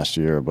just last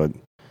year, but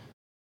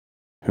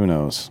who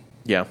knows?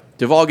 Yeah.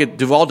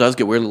 Duvall does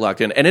get weirdly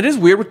locked in. And it is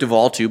weird with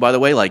Duvall, too, by the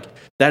way. Like,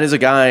 that is a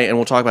guy, and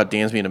we'll talk about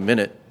Dansby in a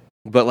minute,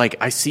 but, like,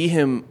 I see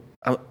him,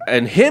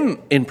 and him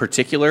in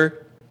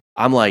particular,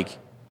 I'm like,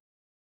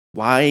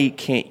 why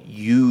can't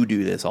you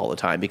do this all the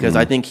time? Because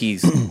I think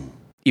he's...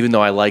 Even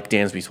though I like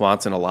Dansby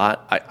Swanson a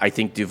lot, I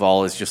think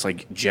Duvall is just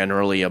like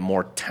generally a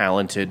more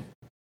talented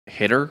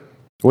hitter.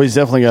 Well, he's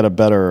definitely got a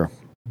better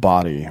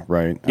body,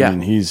 right? Yeah. I mean,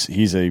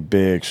 he's a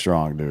big,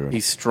 strong dude.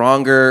 He's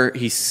stronger.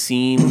 He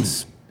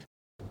seems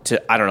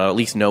to, I don't know, at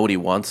least know what he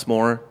wants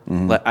more.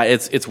 Like,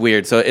 it's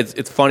weird. So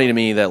it's funny to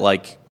me that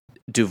like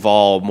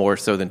Duvall more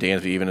so than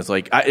Dansby even is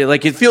like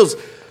it feels.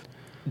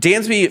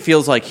 Dansby, it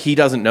feels like he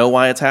doesn't know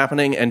why it's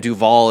happening, and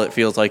Duvall, it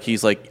feels like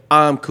he's like,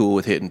 I'm cool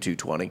with hitting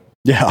 220.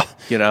 Yeah.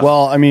 You know?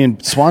 Well, I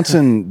mean,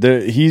 Swanson,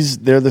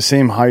 they're the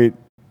same height.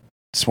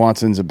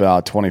 Swanson's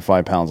about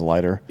 25 pounds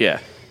lighter. Yeah.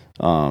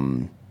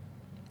 So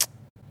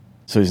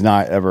he's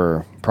not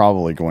ever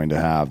probably going to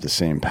have the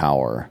same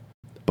power.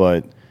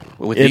 But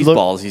with these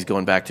balls, he's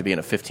going back to being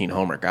a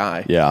 15-homer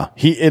guy. Yeah.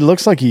 It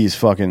looks like he's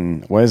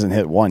fucking, well, he hasn't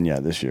hit 1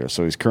 yet this year,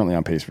 so he's currently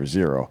on pace for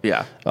 0.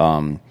 Yeah.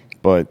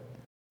 But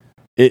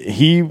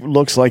he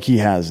looks like he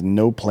has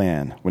no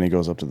plan when he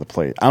goes up to the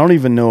plate. I don't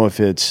even know if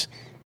it's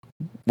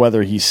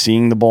whether he's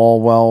seeing the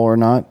ball well or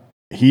not.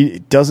 He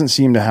doesn't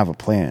seem to have a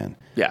plan.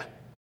 Yeah.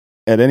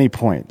 At any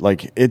point.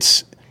 Like,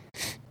 it's...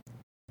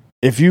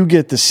 If you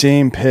get the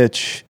same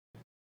pitch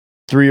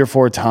 3 or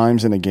 4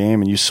 times in a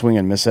game and you swing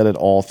and miss at it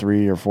all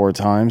 3 or 4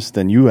 times,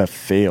 then you have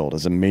failed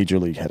as a major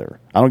league hitter.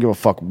 I don't give a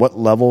fuck what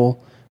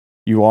level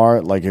you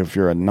are. Like, if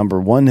you're a number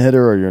 1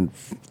 hitter or you're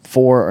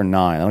 4 or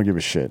 9, I don't give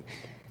a shit.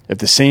 If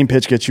the same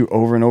pitch gets you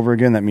over and over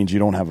again, that means you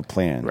don't have a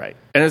plan. Right.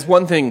 And it's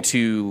one thing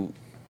to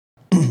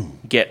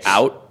get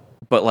out,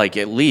 but like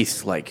at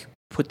least like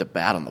put the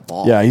bat on the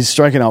ball. Yeah, he's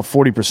striking out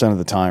 40% of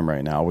the time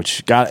right now,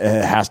 which it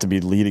has to be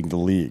leading the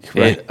league,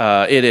 right?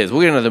 It is.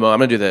 We'll get into the moment.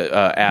 I'm going to do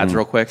the ads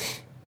real quick.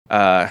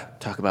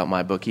 Talk about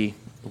MyBookie,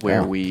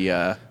 where we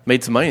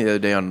made some money the other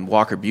day on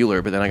Walker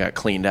Buehler, but then I got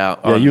cleaned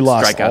out. Yeah, you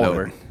lost strikeout all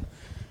over. of it.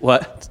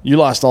 What? You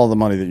lost all the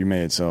money that you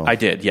made, so. I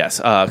did, yes,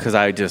 because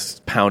I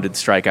just pounded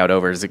strikeout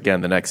overs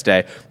again the next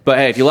day. But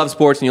hey, if you love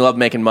sports and you love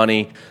making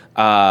money,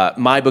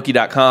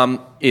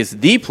 MyBookie.com is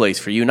the place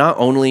for you. Not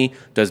only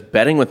does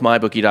betting with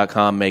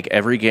MyBookie.com make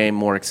every game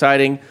more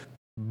exciting,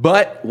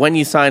 but when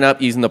you sign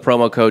up using the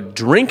promo code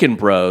Drinkin'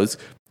 Bros,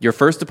 your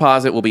first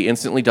deposit will be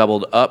instantly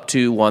doubled up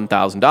to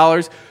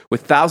 $1,000.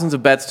 With thousands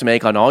of bets to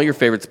make on all your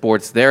favorite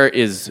sports, there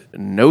is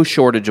no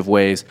shortage of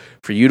ways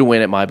for you to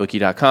win at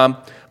MyBookie.com.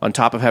 On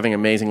top of having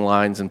amazing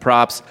lines and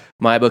props,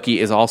 MyBookie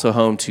is also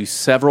home to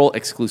several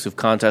exclusive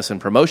contests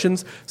and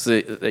promotions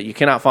that you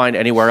cannot find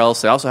anywhere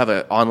else. They also have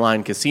an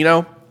online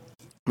casino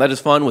that is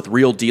fun with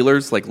real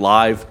dealers, like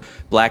live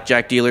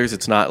blackjack dealers.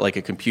 It's not like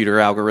a computer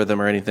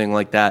algorithm or anything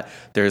like that.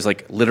 There's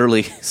like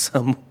literally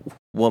some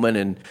woman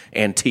in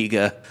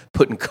Antigua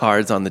putting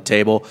cards on the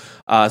table.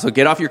 So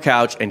get off your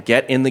couch and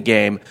get in the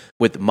game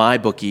with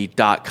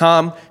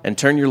MyBookie.com and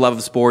turn your love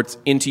of sports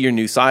into your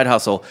new side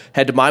hustle.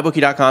 Head to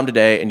MyBookie.com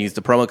today and use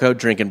the promo code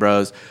Drinkin'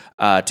 Bros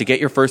to get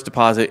your first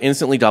deposit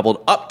instantly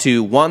doubled up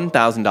to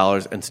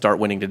 $1,000 and start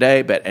winning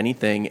today. Bet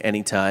anything,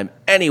 anytime,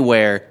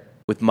 anywhere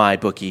with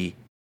MyBookie.com.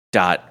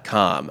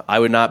 I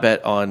would not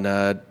bet on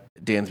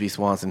Dansby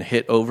Swanson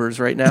hit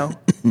overs right now.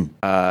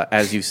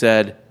 As you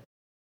said,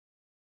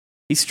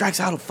 he strikes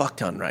out a fuck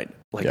ton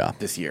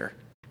this year.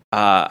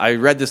 I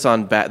read this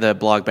on the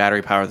blog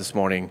Battery Power this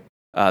morning,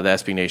 the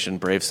SB Nation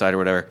Brave site or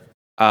whatever.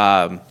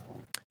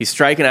 He's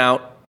striking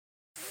out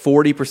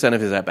 40%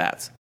 of his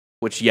at-bats,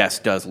 which, yes,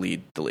 does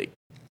lead the league,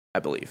 I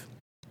believe.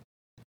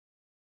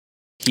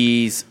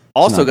 He's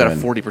also got a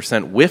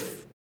 40%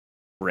 whiff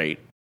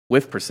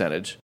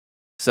percentage.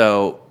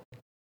 So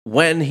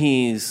when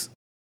he's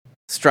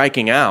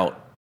striking out,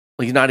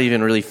 he's not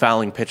even really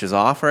fouling pitches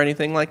off or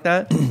anything like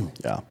that.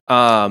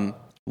 Yeah.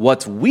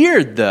 What's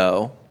weird,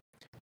 though,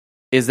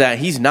 is that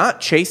he's not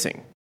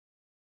chasing,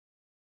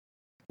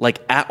 like,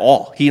 at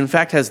all. He, in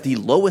fact, has the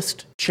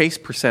lowest chase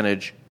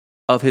percentage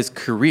of his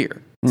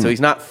career. So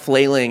he's not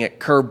flailing at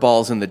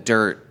curveballs in the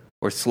dirt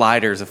or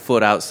sliders a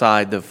foot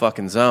outside the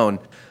fucking zone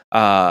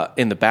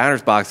in the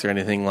batter's box or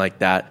anything like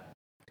that.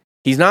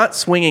 He's not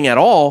swinging at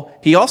all.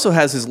 He also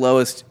has his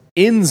lowest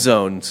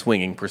in-zone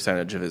swinging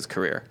percentage of his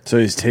career. So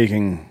he's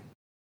taking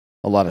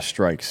a lot of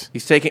strikes.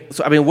 He's taking.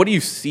 So I mean, what do you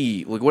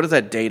see? Like, what does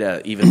that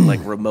data even like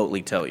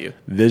remotely tell you?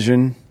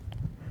 Vision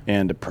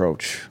and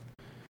approach.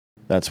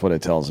 That's what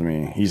it tells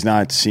me. He's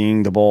not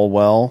seeing the ball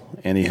well,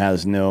 and he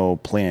has no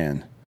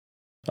plan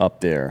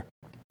up there.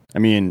 I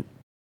mean,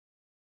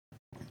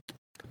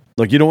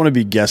 look, you don't want to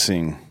be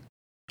guessing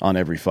on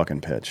every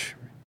fucking pitch,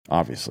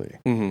 obviously.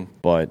 Mm-hmm.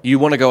 But you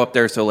want to go up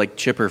there. So, like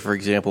Chipper, for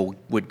example,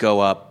 would go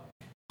up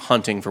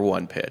hunting for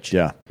one pitch.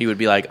 Yeah, he would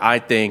be like, I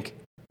think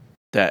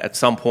that at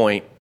some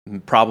point,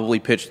 probably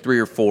pitch 3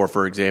 or 4,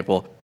 for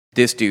example,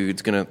 this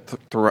dude's going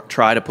to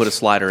try to put a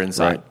slider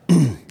inside.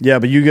 Right. Yeah,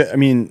 but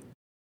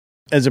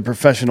as a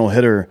professional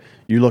hitter,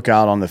 you look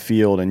out on the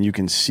field and you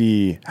can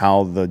see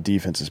how the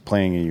defense is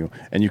playing at you,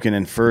 and you can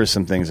infer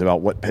some things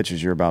about what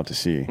pitches you're about to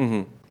see.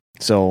 Mm-hmm.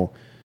 So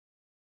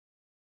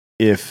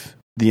if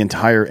the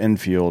entire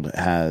infield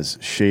has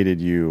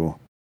shaded you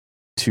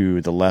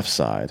to the left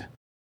side,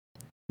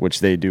 which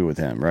they do with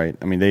him, right?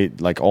 I mean, they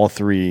like all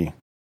three.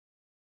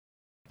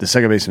 The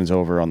second baseman's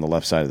over on the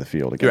left side of the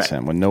field against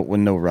him when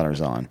no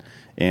runners on,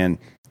 and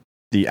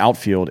the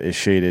outfield is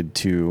shaded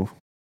to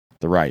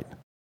the right.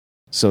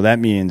 So that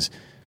means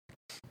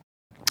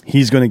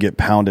he's going to get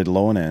pounded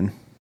low and in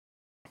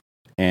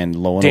and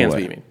low and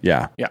away. You mean?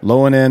 Yeah,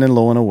 low and in and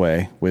low and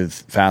away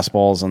with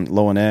fastballs and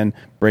low and in,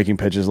 breaking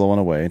pitches low and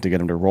away to get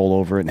him to roll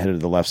over it and hit it to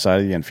the left side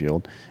of the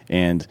infield.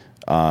 And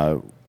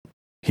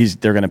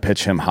they're going to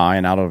pitch him high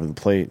and out over the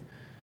plate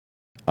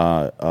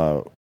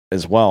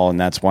as well, and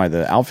that's why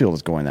the outfield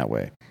is going that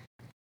way.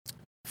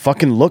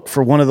 Fucking look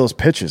for one of those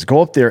pitches.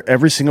 Go up there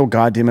every single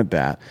goddamn at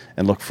bat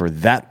and look for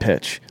that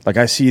pitch. Like,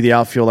 I see the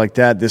outfield like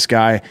that. This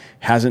guy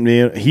hasn't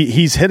been.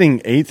 He's hitting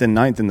 8th and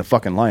 9th in the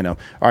fucking lineup.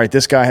 All right,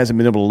 this guy hasn't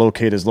been able to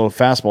locate his low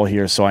fastball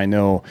here, so I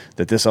know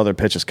that this other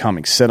pitch is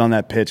coming. Sit on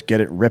that pitch, get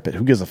it, rip it.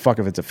 Who gives a fuck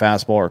if it's a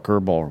fastball or a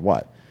curveball or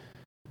what?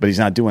 But he's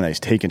not doing that. He's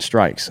taking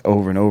strikes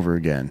over and over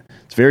again.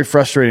 It's very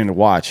frustrating to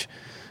watch,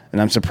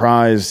 and I'm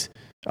surprised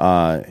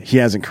he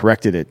hasn't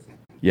corrected it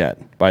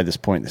yet by this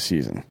point in the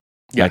season.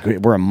 Yeah. Like,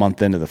 we're a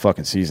month into the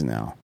fucking season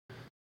now.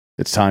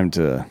 It's time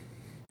to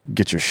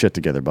get your shit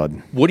together,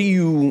 bud.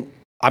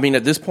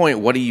 At this point,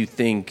 what do you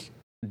think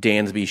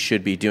Dansby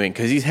should be doing?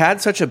 Because he's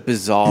had such a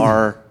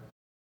bizarre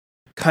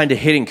kind of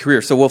hitting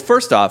career. So, well,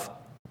 first off,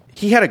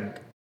 he had a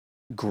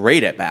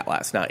great at-bat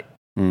last night.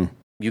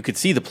 You could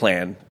see the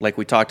plan, like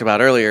we talked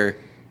about earlier.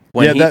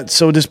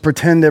 So just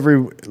pretend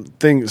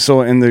everything.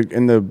 So in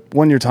the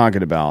one you're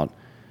talking about,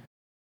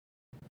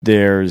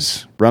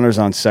 there's runners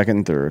on second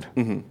and third.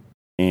 Mm-hmm.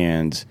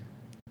 And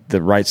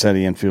the right side of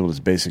the infield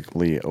is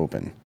basically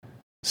open.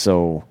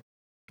 So,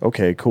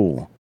 okay,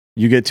 cool.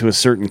 You get to a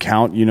certain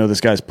count, you know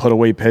this guy's put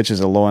away pitch is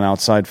a low and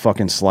outside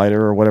fucking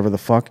slider or whatever the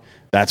fuck.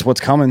 That's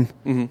what's coming.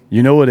 Mm-hmm.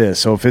 You know it is.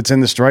 So if it's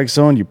in the strike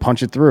zone, you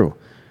punch it through.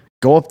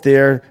 Go up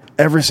there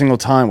every single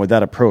time with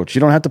that approach.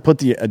 You don't have to put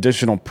the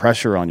additional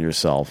pressure on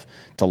yourself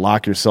to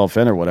lock yourself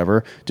in or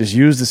whatever. Just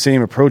use the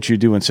same approach you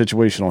do in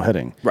situational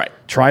hitting. Right.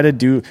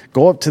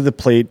 Go up to the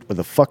plate with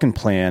a fucking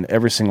plan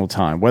every single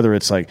time. Whether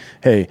it's like,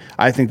 hey,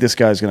 I think this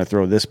guy's going to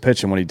throw this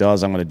pitch, and when he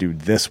does, I'm going to do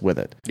this with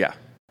it. Yeah.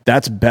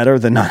 That's better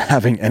than not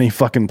having any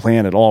fucking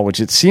plan at all, which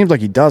it seems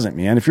like he doesn't,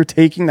 man. If you're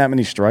taking that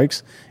many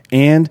strikes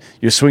and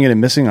you're swinging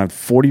and missing on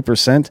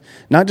 40%,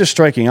 not just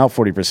striking out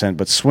 40%,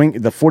 but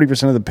the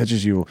 40% of the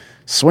pitches you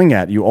swing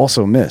at, you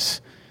also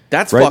miss.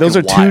 That's right. Those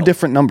are wild. Two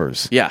different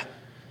numbers. Yeah.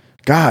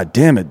 God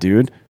damn it,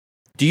 dude.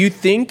 Do you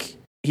think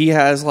he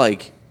has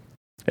like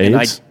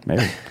AIDS?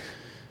 Maybe.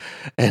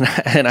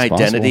 an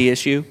identity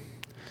issue?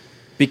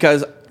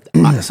 Because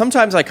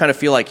sometimes I kind of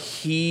feel like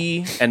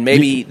he and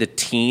maybe the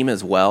team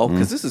as well,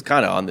 because this is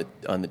kind of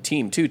on the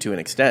team too, to an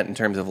extent, in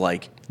terms of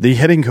like the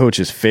hitting coach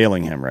is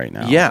failing him right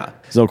now. Yeah,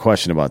 there's no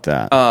question about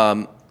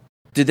that.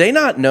 Did they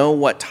not know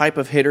what type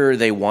of hitter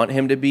they want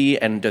him to be,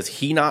 and does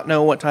he not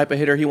know what type of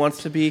hitter he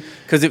wants to be?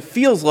 Because it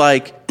feels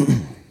like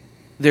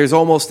there's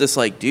almost this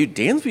like, dude,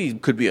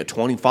 Dansby could be a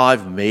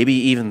 25, maybe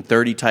even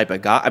 30 type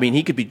of guy. I mean,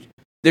 he could be.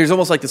 There's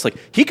almost like this, like,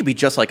 he could be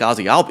just like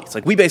Ozzie Albies.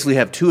 Like, we basically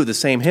have two of the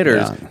same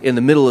hitters in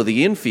the middle of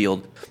the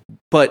infield.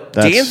 But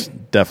that's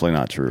definitely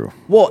not true.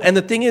 Well, and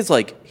the thing is,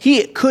 like,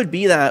 he could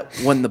be that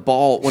when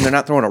they're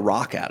not throwing a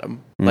rock at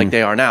him like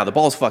they are now. The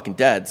ball's fucking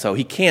dead, so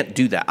he can't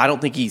do that. I don't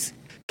think he's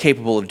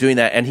capable of doing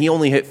that. And he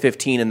only hit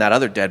 15 in that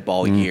other dead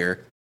ball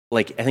year.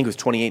 Like, I think it was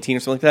 2018 or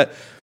something like that.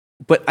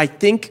 But I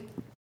think,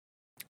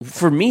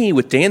 for me,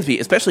 with Dansby,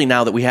 especially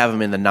now that we have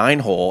him in the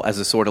 9-hole as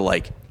a sort of,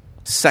 like,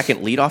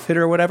 second leadoff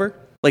hitter or whatever,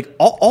 like,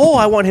 all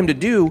I want him to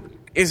do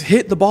is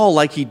hit the ball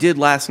like he did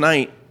last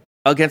night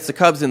against the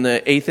Cubs in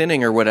the 8th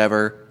inning or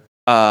whatever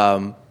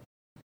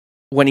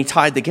when he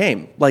tied the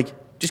game. Like,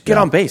 just get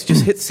on base.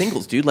 Just hit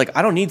singles, dude. Like,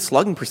 I don't need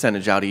slugging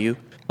percentage out of you.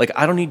 Like,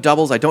 I don't need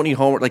doubles. I don't need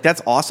homer. Like,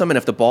 that's awesome. And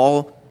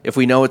if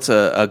we know it's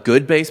a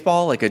good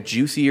baseball, like a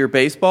juicier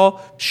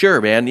baseball,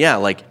 sure, man. Yeah,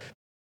 like,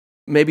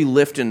 maybe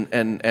lift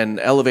and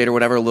elevate or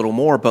whatever a little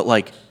more. But,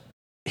 like,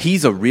 he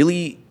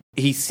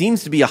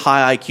seems to be a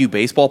high IQ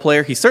baseball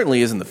player. He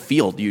certainly is in the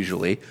field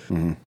usually.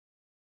 Mm-hmm.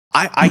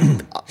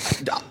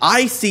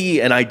 I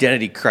see an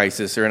identity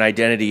crisis or an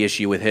identity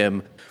issue with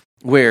him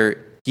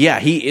where,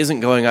 he isn't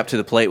going up to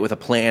the plate with a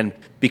plan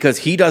because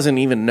he doesn't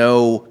even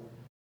know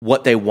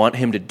what they want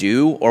him to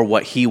do or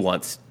what he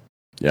wants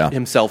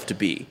himself to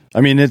be.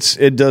 I mean,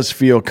 it does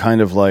feel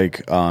kind of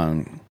like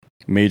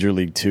Major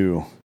League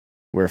 2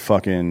 where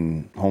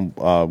fucking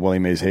Willie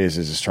Mays Hayes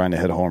is just trying to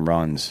hit home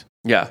runs.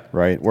 Yeah.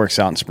 Right? Works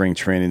out in spring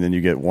training, then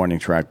you get warning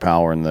track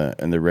power in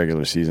the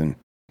regular season.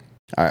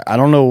 I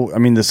don't know. I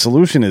mean, the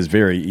solution is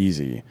very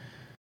easy.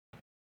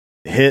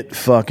 Hit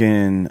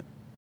fucking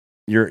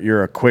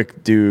you're a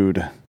quick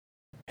dude,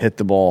 hit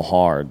the ball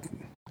hard.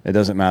 It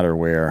doesn't matter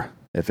where,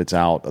 if it's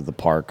out of the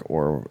park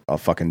or a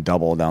fucking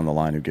double down the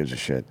line, who gives a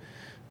shit?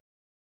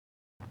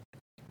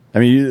 I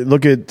mean, you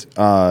look at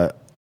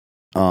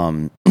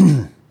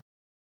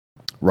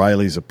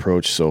Riley's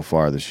approach so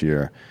far this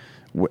year.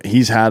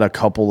 He's had a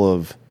couple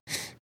of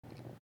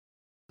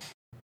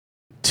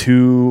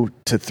 2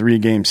 to 3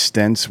 game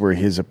stints where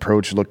his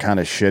approach looked kind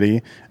of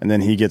shitty, and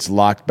then he gets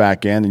locked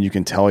back in, and you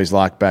can tell he's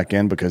locked back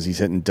in because he's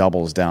hitting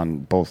doubles down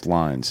both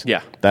lines.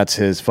 Yeah. That's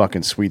his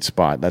fucking sweet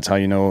spot. That's how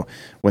you know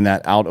when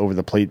that out over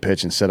the plate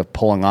pitch, instead of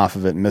pulling off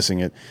of it and missing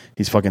it,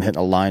 he's fucking hitting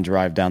a line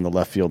drive down the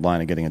left field line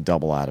and getting a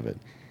double out of it.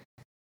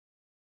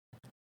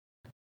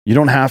 You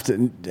don't have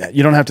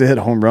to hit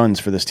home runs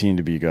for this team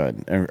to be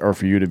good, or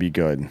for you to be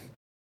good.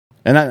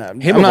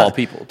 And him of all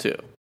people too.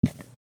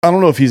 I don't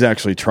know if he's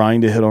actually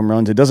trying to hit home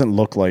runs. It doesn't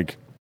look like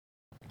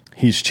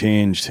he's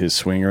changed his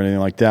swing or anything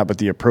like that, but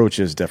the approach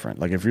is different.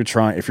 Like if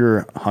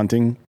you're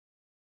hunting,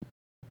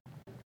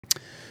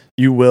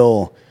 you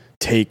will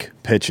take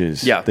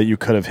pitches that you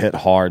could have hit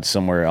hard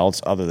somewhere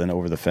else other than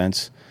over the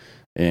fence.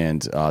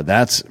 And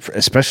that's,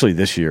 especially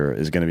this year,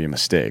 is going to be a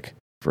mistake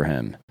for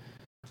him.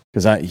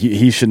 Because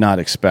he should not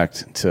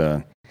expect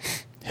to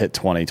hit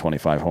 20,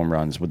 25 home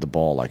runs with the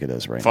ball like it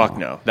is right now. Fuck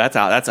no. That's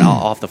out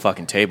off the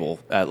fucking table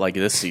like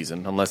this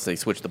season, unless they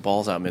switch the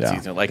balls out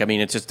midseason. Yeah. Like, I mean,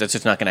 that's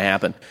just not going to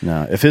happen.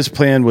 No, if his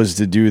plan was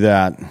to do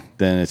that,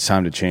 then it's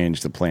time to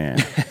change the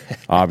plan.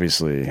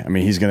 Obviously. I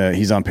mean,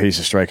 he's on pace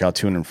to strike out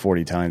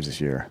 240 times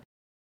this year.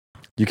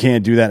 You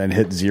can't do that and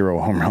hit 0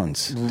 home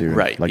runs, dude.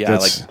 Right. Like, yeah,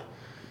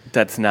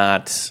 that's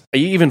not,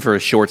 even for a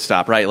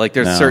shortstop, right? Like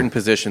there's certain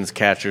positions,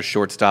 catcher,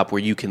 shortstop,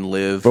 where you can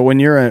live. But when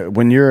you're a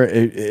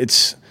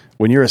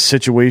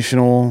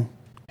situational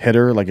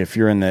hitter, like if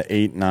you're in the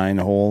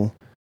 8-9 hole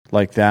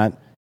like that,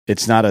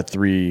 it's not a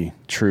 3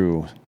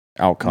 true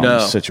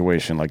outcome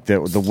situation. Like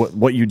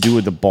what you do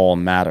with the ball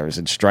matters.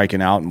 And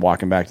striking out and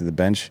walking back to the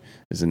bench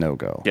is a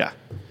no-go. Yeah.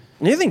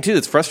 And the other thing too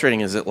that's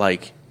frustrating is that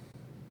like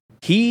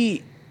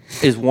he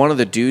is one of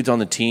the dudes on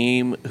the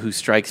team who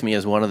strikes me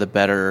as one of the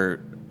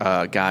better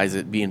guys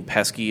at being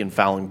pesky and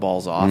fouling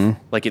balls off.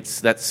 Mm-hmm. Like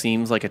that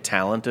seems like a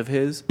talent of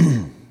his.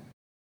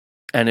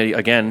 And he,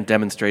 again,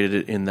 demonstrated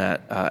it in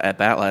that at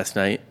bat last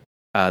night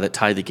that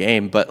tied the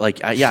game. But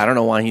like, I don't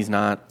know why he's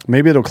not.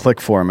 Maybe it'll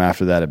click for him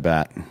after that at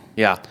bat.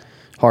 Yeah,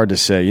 hard to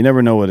say. You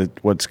never know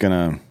what's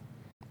gonna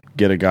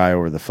get a guy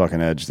over the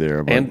fucking edge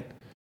there. But and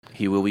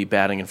he will be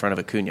batting in front of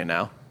Acuna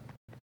now.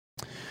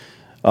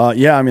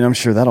 Yeah, I mean, I'm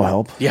sure that'll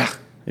help. Yeah,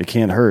 it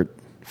can't hurt.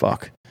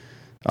 Fuck.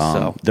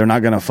 They're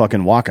not gonna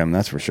fucking walk him.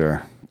 That's for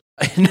sure.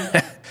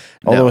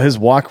 Although his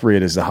walk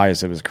rate is the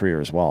highest of his career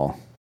as well.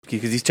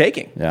 Because he's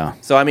taking. Yeah.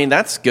 So, I mean,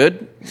 that's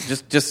good.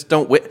 Just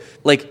don't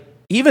like,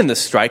 even the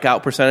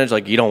strikeout percentage,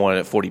 like, you don't want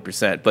it at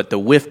 40%, but the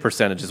whiff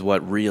percentage is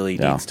what really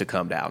needs to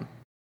come down.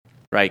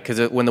 Right?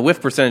 Because when the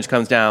whiff percentage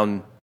comes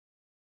down,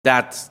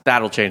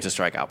 that'll change the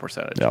strikeout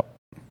percentage. Yep.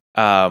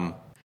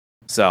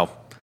 So,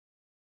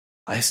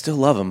 I still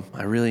love him.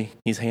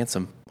 He's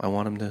handsome. I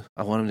want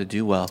him to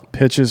do well.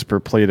 Pitches per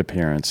plate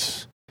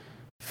appearance.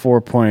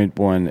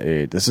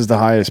 4.18. This is the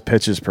highest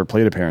pitches per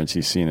plate appearance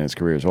he's seen in his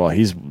career as well.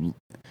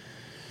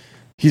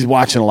 He's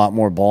watching a lot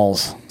more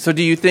balls. So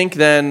do you think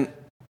then,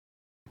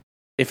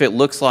 if it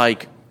looks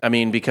like, I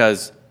mean,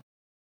 because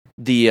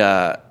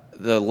the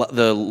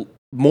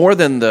more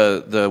than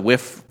the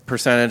whiff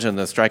percentage and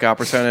the strikeout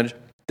percentage,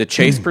 the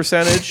chase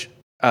percentage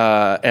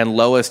and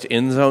lowest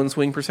in zone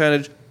swing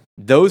percentage,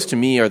 those to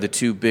me are the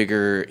two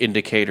bigger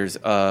indicators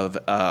of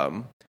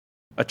a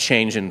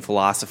change in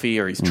philosophy,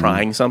 or he's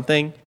trying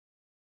something.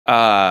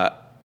 How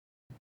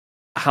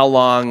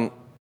long,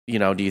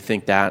 do you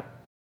think that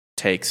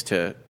takes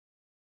to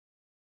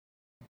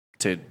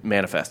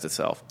manifest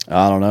itself?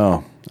 I don't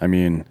know. I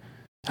mean,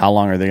 how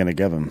long are they going to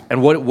give him?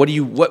 And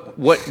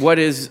what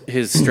is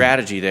his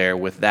strategy there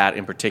with that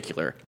in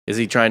particular? Is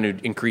he trying to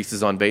increase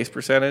his on base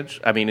percentage?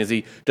 I mean,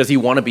 does he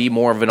want to be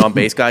more of an on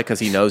base guy because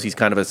he knows he's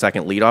kind of a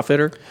second leadoff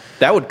hitter?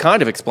 That would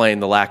kind of explain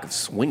the lack of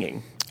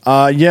swinging.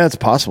 Yeah, it's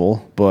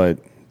possible, but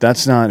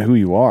that's not who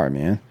you are,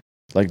 man.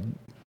 Like,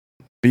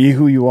 be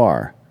who you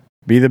are.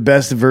 Be the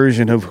best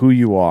version of who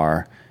you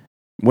are.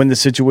 When the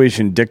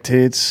situation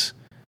dictates,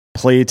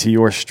 play to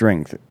your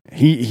strength.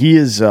 He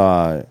is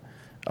a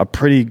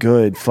pretty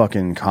good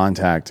fucking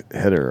contact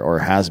hitter, or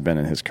has been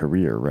in his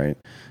career, right?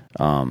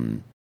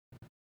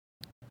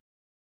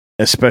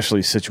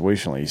 Especially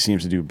situationally, he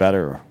seems to do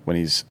better when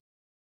he's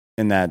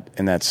in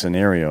that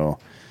scenario.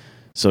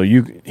 So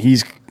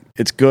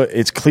it's good.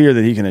 It's clear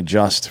that he can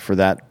adjust for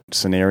that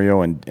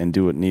scenario and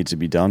do what needs to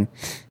be done.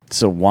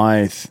 So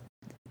why?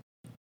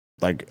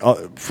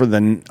 For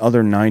the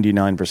other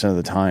 99% of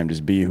the time,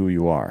 just be who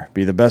you are.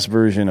 Be the best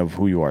version of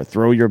who you are.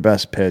 Throw your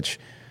best pitch.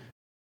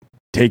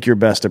 Take your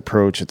best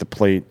approach at the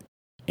plate.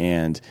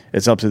 And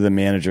it's up to the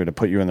manager to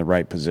put you in the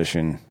right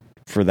position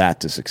for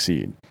that to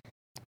succeed.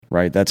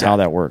 Right? That's how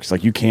that works.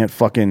 Like, you can't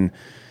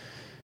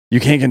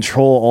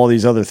control all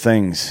these other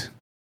things.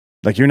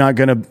 Like, you're not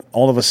going to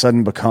all of a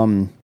sudden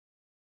become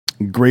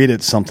great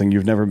at something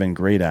you've never been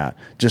great at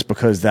just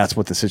because that's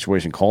what the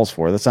situation calls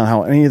for. That's not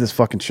how any of this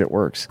fucking shit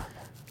works.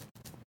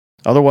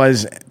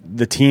 Otherwise,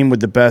 the team with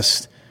the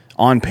best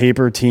on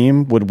paper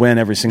team would win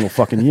every single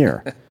fucking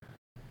year.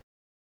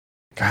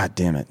 God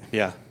damn it.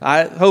 Yeah.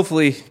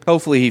 Hopefully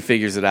he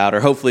figures it out, or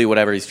hopefully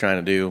whatever he's trying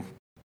to do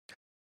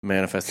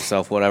manifests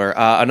itself, whatever.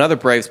 Another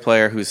Braves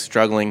player who's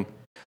struggling,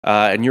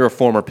 and you're a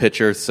former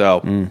pitcher,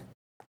 so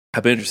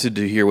I'd be interested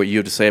to hear what you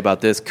have to say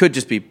about this. Could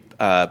just be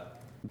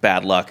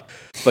bad luck.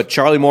 But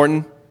Charlie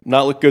Morton,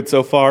 not looked good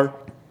so far.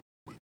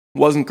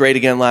 Wasn't great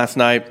again last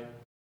night.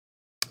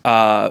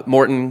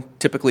 Morton,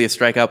 typically a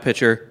strikeout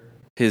pitcher.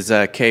 His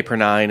K per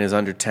 9 is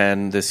under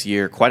 10 this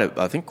year.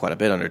 I think quite a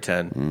bit under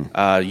 10.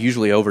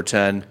 Usually over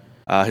 10.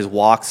 His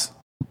walks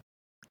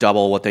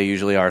double what they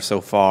usually are so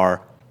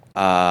far.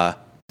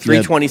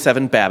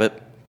 327 BABIP,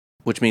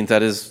 which means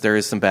there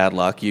is some bad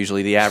luck.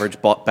 Usually the average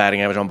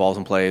batting average on balls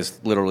in play is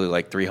literally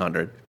like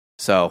 300.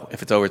 So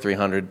if it's over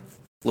 300, a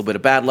little bit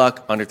of bad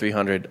luck. Under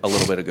 300, a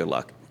little bit of good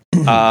luck.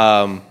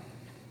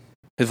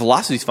 His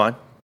velocity's fine.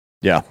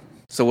 Yeah.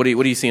 So what are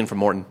you seeing from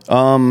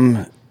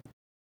Morton?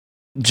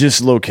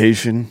 Just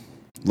location.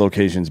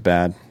 Location's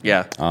bad.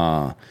 Yeah.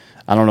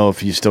 I don't know if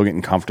he's still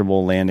getting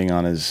comfortable landing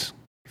on his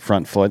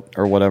front foot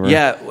or whatever.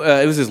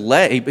 Yeah, it was his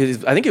leg.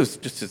 I think it was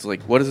just his,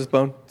 like, what is his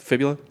bone?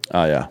 Fibula?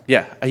 Oh, yeah.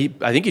 Yeah, I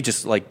think he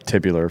just, like...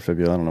 Tibular,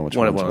 fibula, I don't know which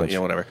one. Yeah,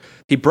 whatever.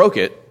 He broke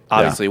it,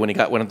 obviously, when he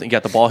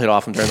got the ball hit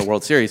off him during the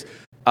World Series.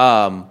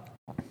 And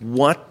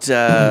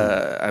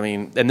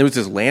there was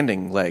his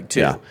landing leg,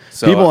 too. Yeah.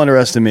 So, people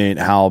underestimate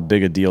how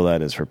big a deal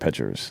that is for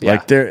pitchers. Yeah.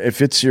 Like,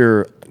 if it's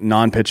your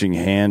non-pitching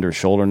hand or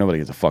shoulder, nobody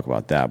gives a fuck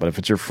about that. But if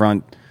it's your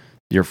front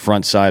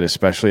side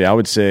especially, I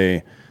would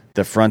say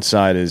the front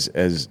side is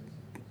as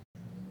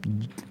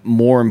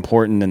more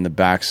important than the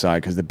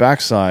backside, because the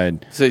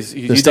backside,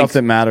 the stuff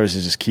that matters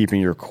is just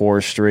keeping your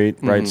core straight,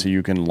 right? So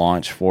you can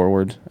launch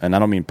forward. And I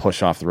don't mean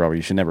push off the rubber.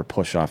 You should never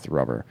push off the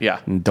rubber.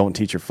 Yeah. And don't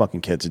teach your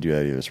fucking kids to do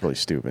that either. It's really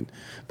stupid.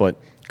 But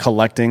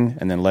collecting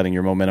and then letting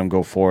your momentum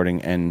go forward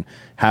and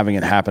having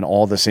it happen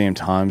all at the same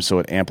time so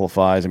it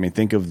amplifies. I mean,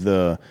 think of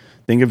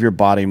your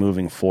body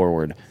moving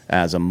forward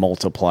as a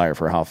multiplier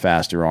for how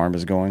fast your arm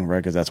is going, right?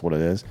 Because that's what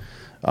it is.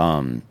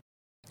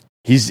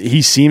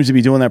 He seems to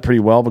be doing that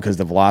pretty well because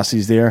the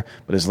velocity's there,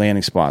 but his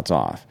landing spot's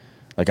off.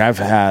 Like I've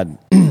had,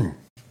 when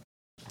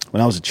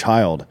I was a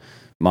child,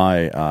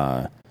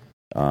 my,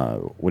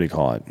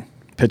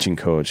 pitching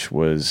coach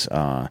was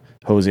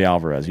Jose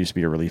Alvarez. He used to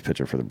be a relief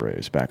pitcher for the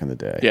Braves back in the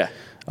day. Yeah.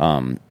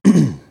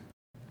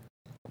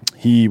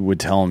 He would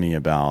tell me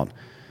about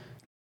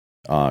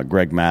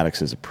Greg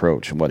Maddox's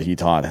approach and what he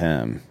taught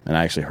him. And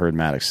I actually heard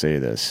Maddox say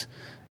this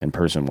in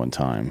person one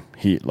time.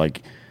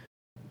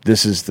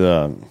 This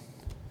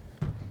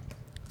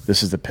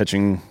is the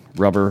pitching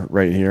rubber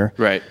right here.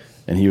 Right.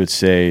 And he would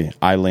say,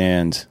 I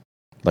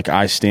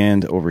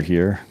stand over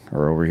here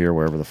or over here,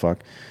 wherever the fuck.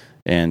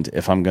 And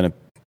if I'm going to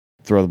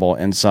throw the ball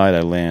inside,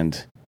 I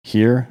land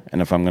here.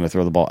 And if I'm going to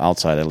throw the ball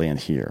outside, I land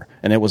here.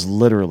 And it was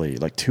literally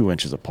like 2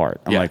 inches apart.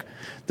 I'm like,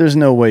 there's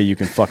no way you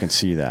can fucking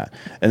see that.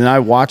 And then I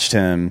watched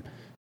him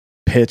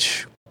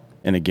pitch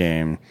in a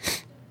game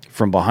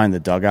from behind the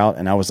dugout.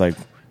 And I was like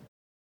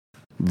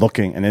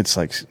looking, and it's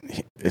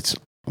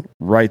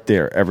right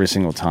there every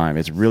single time.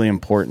 It's really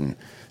important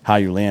how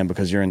you land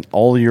because you're in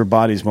all of your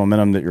body's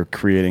momentum that you're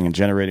creating and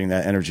generating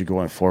that energy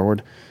going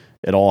forward.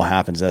 It all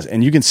happens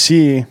and you can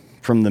see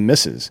from the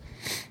misses,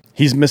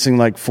 he's missing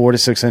like 4 to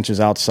 6 inches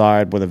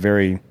outside with a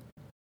very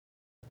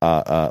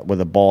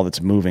with a ball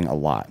that's moving a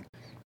lot.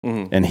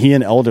 Mm-hmm. And he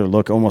and Elder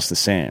look almost the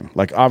same.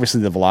 Like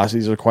obviously the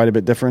velocities are quite a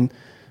bit different,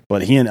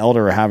 but he and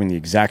Elder are having the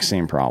exact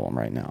same problem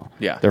right now.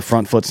 Yeah, their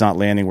front foot's not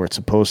landing where it's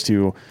supposed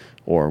to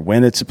or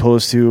when it's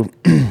supposed to.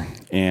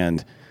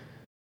 And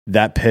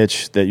that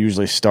pitch that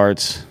usually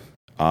starts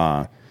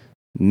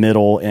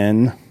middle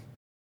in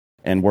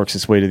and works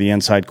its way to the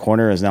inside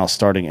corner is now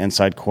starting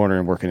inside corner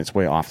and working its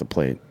way off the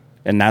plate.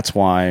 And that's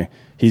why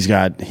he's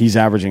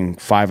averaging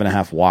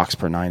 5.5 walks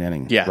per 9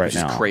 inning right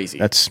now. Yeah, crazy.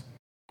 That's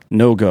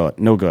no good.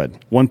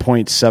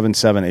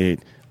 1.778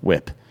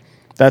 whip.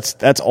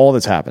 That's all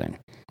that's happening.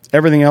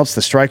 Everything else,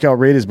 the strikeout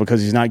rate is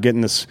because he's not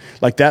getting this,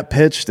 like that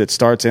pitch that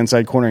starts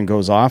inside corner and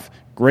goes off.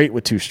 Great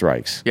with 2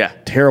 strikes. Yeah.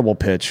 Terrible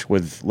pitch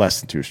with less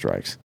than 2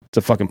 strikes. It's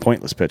a fucking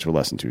pointless pitch with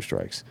less than 2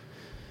 strikes.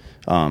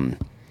 So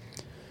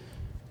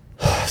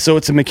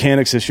it's a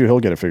mechanics issue.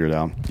 He'll get it figured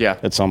out. Yeah.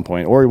 At some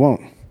point, or he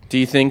won't. Do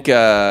you think,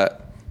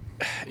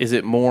 is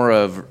it more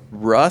of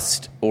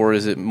rust or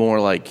is it more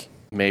like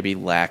maybe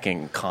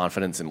lacking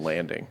confidence in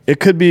landing?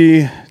 It could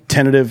be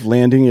tentative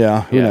landing.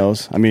 Yeah. Who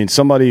knows? I mean,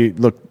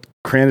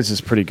 Kranitz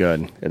is pretty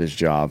good at his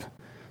job.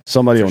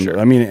 Somebody will, sure.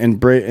 I mean,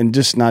 and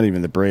just not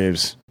even the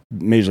Braves,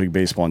 Major League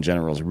Baseball in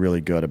general is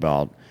really good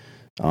about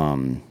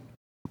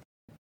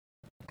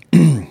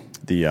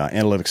the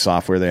analytics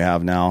software they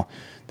have now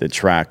that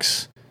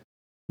tracks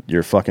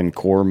your fucking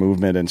core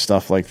movement and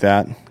stuff like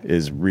that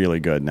is really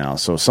good now.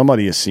 So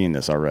somebody has seen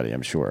this already,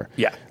 I'm sure.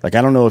 Yeah. Like,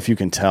 I don't know if you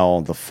can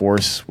tell the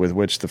force with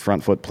which the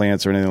front foot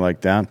plants or anything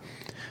like that,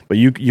 But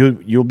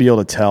you'll be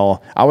able to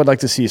tell. I would like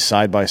to see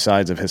side by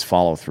sides of his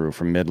follow through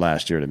from mid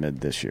last year to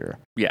mid this year.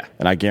 Yeah,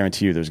 and I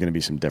guarantee you, there's going to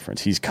be some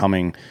difference. He's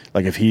coming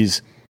like if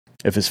his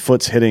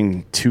foot's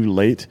hitting too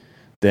late,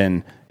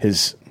 then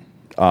his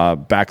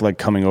back leg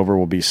coming over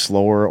will be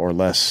slower or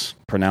less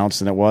pronounced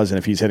than it was, and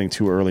if he's hitting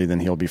too early, then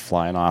he'll be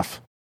flying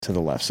off to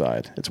the left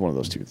side. It's one of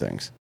those two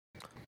things.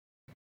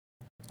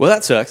 Well,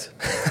 that sucks.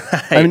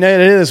 I mean,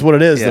 it is what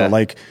it is, though.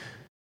 Like,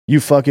 you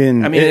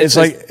fucking. I mean, it's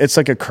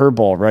like a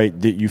curveball, right?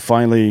 That you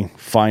finally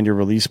find your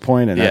release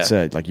point, and that's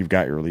it. Like, you've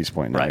got your release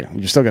point. Right.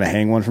 You're still going to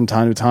hang one from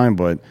time to time,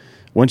 but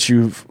once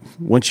you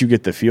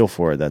get the feel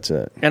for it, that's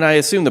it. And I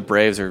assume the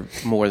Braves are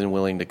more than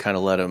willing to kind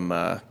of let him,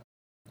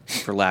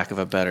 for lack of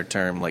a better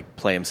term, like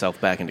play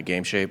himself back into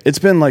game shape. It's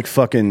been like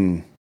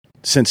fucking.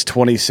 Since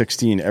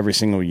 2016, every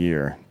single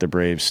year, the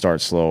Braves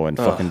start slow and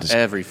fucking just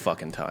every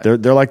fucking time.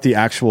 They're like the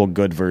actual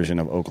good version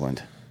of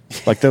Oakland,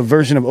 like the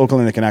version of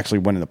Oakland that can actually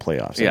win in the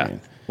playoffs. Yeah. I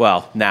mean.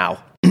 Well,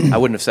 now I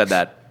wouldn't have said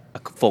that a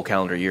full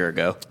calendar year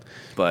ago,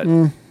 but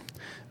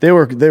they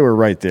were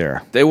right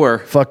there. They were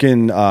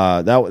fucking.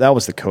 That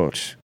was the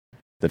coach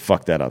that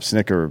fucked that up.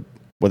 Snicker,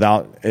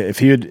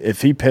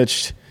 if he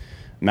pitched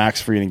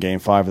Max Fried in Game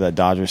 5 of that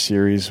Dodgers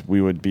series,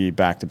 we would be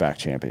back-to-back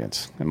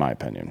champions, in my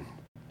opinion.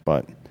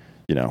 But.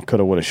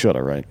 Coulda, woulda,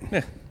 shoulda, right?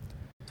 Yeah,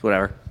 it's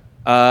whatever.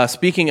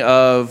 Speaking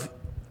of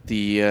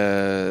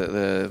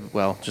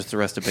just the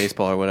rest of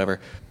baseball or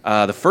whatever,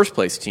 the first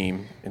place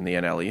team in the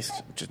NL East,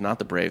 which is not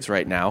the Braves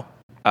right now,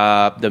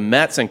 the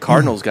Mets and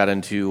Cardinals got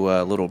into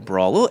a little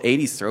brawl, a little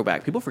 80s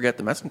throwback. People forget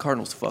the Mets and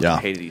Cardinals fucking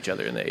hated each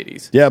other in the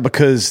 80s. Yeah,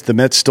 because the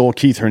Mets stole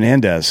Keith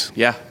Hernandez.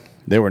 Yeah.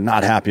 They were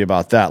not happy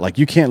about that. Like,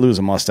 you can't lose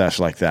a mustache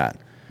like that.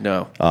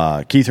 No.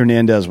 Keith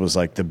Hernandez was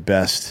like the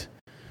best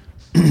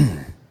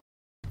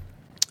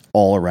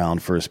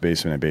all-around first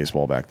baseman in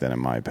baseball back then, in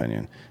my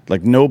opinion.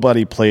 Like,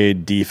 nobody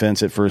played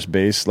defense at first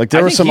base. Like,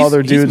 there were some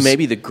other dudes. He's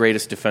maybe the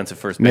greatest defensive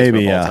first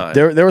baseman of all time.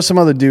 There were some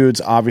other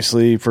dudes.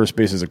 Obviously, first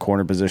base is a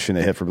corner position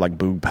that hit for like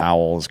Boog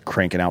Powell's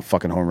cranking out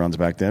fucking home runs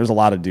back then. There's a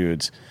lot of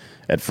dudes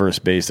at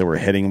first base that were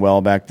hitting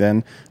well back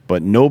then,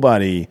 but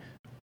nobody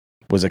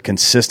was a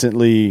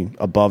consistently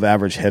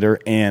above-average hitter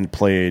and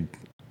played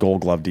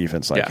Gold Glove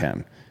defense like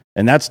him.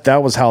 And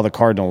that was how the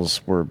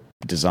Cardinals were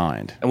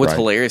designed. And what's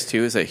hilarious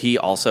too is that he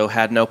also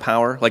had no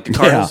power. Like the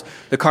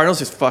Cardinals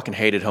just fucking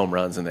hated home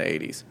runs in the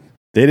 80s.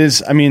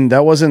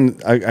 That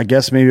wasn't. I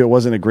guess maybe it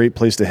wasn't a great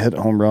place to hit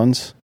home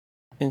runs.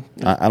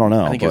 I don't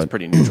know. I think it was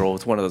pretty neutral.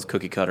 It's one of those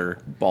cookie cutter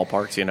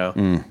ballparks,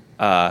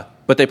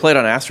 But they played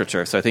on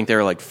AstroTurf, so I think they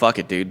were like, "Fuck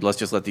it, dude. Let's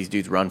just let these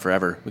dudes run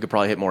forever. We could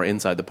probably hit more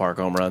inside the park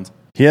home runs."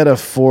 He had a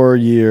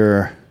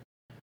 4-year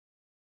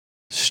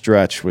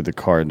stretch with the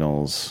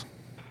Cardinals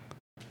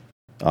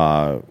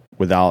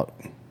without.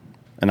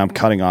 And I'm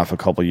cutting off a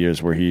couple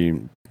years where he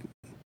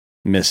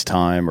missed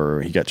time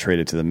or he got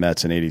traded to the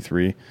Mets in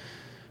 '83.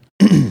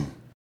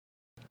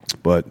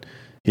 But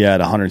he had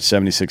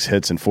 176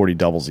 hits and 40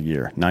 doubles a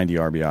year, 90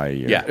 RBI a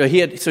year. Yeah, he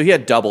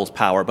had doubles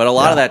power, but a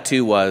lot of that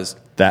too was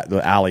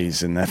the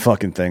alleys and that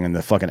fucking thing and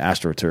the fucking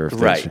AstroTurf.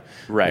 Right.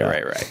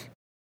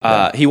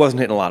 He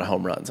wasn't hitting a lot of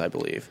home runs, I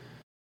believe.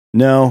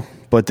 No,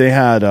 but they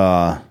had.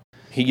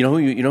 You know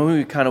who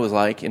he kind of was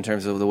like in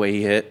terms of the way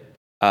he hit?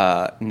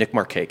 Nick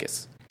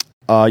Markakis.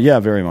 Yeah,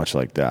 very much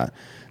like that.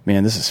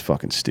 Man, this is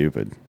fucking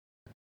stupid.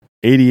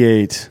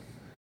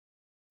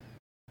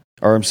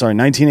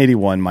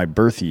 1981, my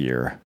birth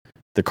year,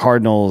 the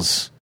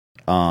Cardinals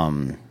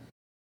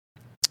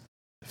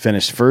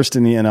finished first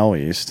in the NL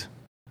East.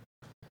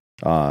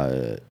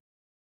 Let's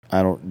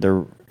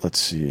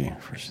see,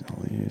 first in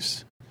the NL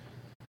East.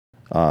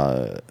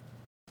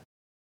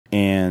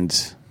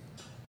 And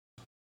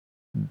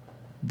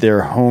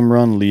their home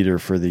run leader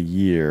for the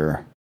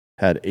year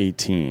had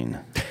 18.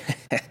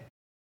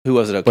 Who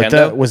was it?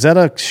 Okendo? Was that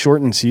a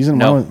shortened season?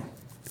 No.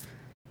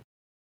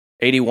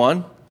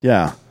 81?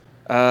 Yeah.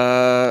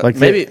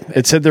 Maybe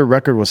it said their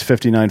record was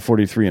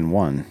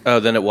 59-43-1. Oh,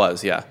 then it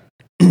was, yeah.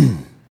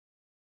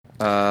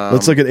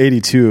 Let's look at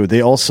 82.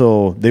 They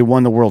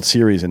won the World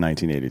Series in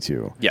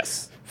 1982.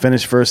 Yes.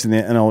 Finished first in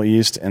the NL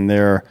East, and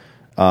their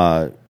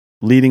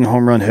leading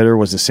home run hitter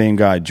was the same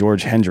guy,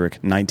 George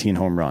Hendrick, 19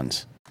 home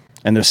runs.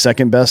 And their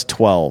second best,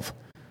 12.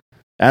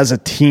 As a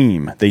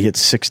team, they hit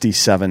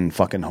 67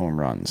 fucking home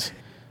runs.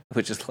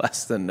 Which is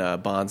less than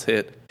Bonds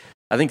hit.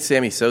 I think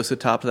Sammy Sosa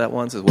topped that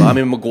once as well. I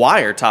mean,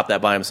 McGuire topped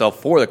that by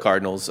himself for the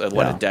Cardinals,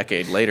 a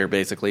decade later,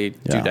 basically,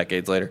 2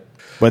 decades later.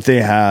 But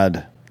they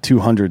had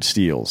 200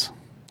 steals.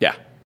 Yeah.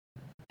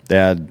 They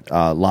had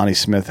Lonnie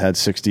Smith had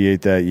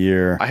 68 that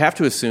year. I have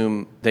to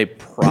assume they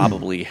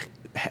probably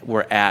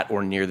were at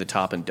or near the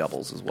top in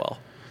doubles as well.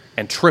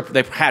 And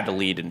they had to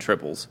lead in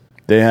triples.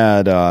 They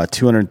had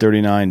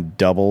 239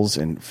 doubles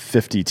and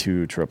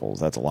 52 triples.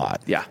 That's a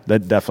lot. Yeah.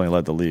 That definitely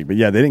led the league. But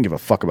yeah, they didn't give a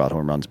fuck about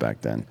home runs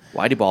back then.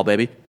 Whitey ball,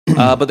 baby.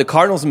 But the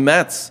Cardinals and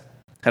Mets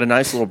had a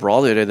nice little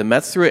brawl the other day. The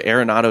Mets threw at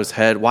Arenado's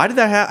head. Why did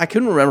that happen? I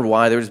couldn't remember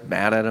why. They were just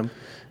mad at him.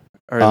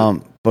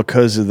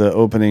 Because of the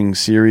opening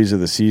series of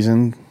the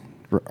season,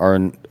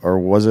 or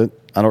was it?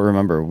 I don't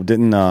remember.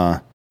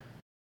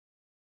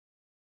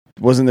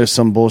 wasn't there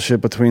some bullshit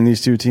between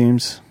these two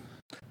teams?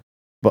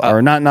 But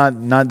or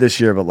not this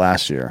year, but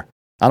last year.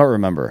 I don't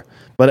remember.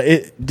 But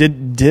it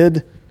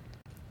did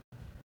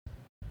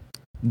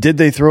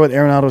they throw at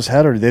Arenado's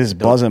head, or did they just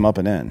buzz him up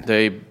and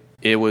in?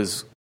 It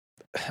was.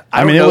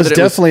 I mean, it was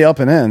definitely up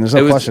and in. There's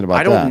no question about that.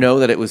 I don't know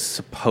that it was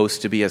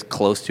supposed to be as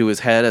close to his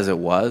head as it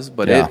was,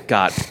 but it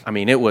got. I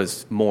mean, it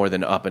was more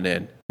than up and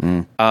in.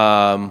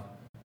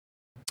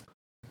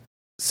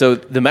 So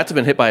the Mets have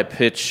been hit by a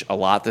pitch a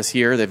lot this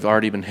year. They've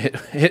already been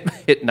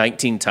hit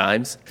 19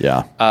 times.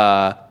 Yeah.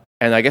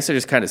 And I guess they're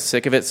just kind of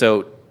sick of it.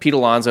 So Pete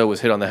Alonso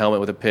was hit on the helmet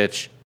with a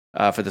pitch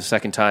for the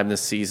second time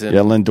this season.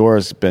 Yeah,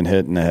 Lindor's been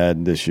hit in the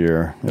head this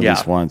year at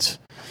least once.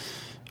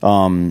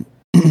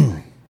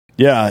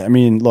 Yeah, I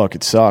mean, look,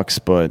 it sucks,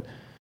 but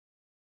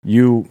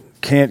you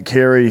can't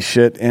carry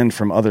shit in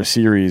from other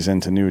series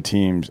into new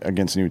teams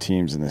against new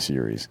teams in the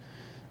series.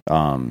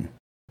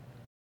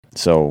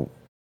 So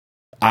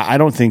I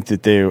don't think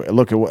that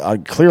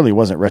it clearly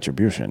wasn't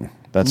retribution.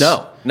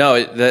 No,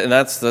 and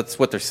that's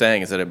what they're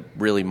saying, is that it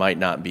really might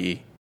not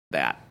be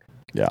that.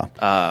 Yeah.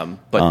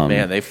 But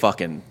man,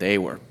 they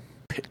were.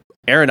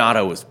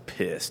 Arenado was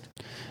pissed.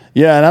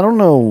 Yeah, and I don't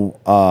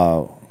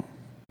know.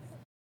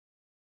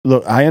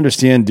 Look, I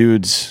understand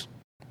dudes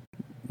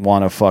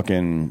want to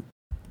fucking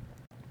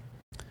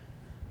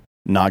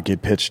not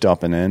get pitched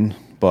up and in,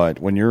 but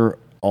when you're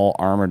all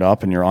armored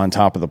up and you're on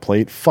top of the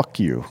plate,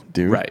 fuck you,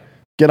 dude. Right.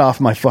 Get off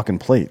my fucking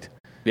plate.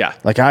 Yeah.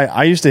 Like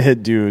I used to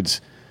hit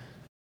dudes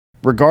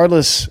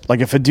regardless. Like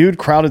if a dude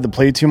crowded the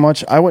plate too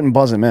much, I wouldn't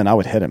buzz him in. I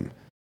would hit him.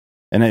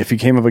 And if he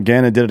came up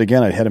again and did it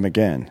again, I'd hit him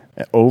again.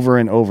 Over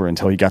and over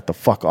until he got the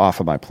fuck off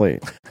of my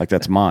plate. Like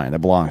that's mine. That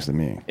belongs to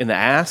me. In the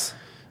ass?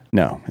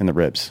 No, in the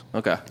ribs.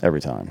 Okay.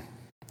 Every time.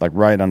 Like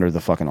right under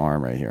the fucking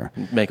arm right here.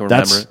 Make him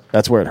remember it.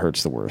 That's where it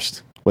hurts the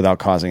worst without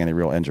causing any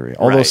real injury.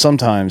 Although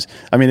sometimes,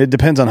 I mean, it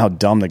depends on how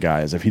dumb the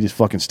guy is. If he just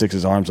fucking sticks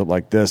his arms up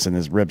like this and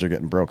his ribs are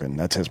getting broken,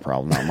 that's his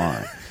problem, not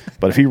mine.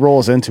 But if he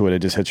rolls into it, it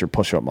just hits your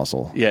push-up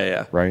muscle.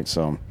 Yeah. Right?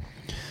 So,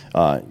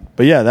 but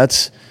yeah,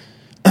 that's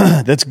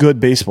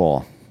good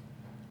baseball.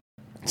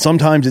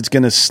 Sometimes it's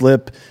going to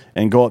slip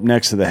and go up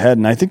next to the head,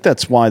 and I think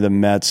that's why the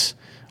Mets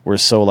were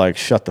so like,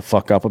 shut the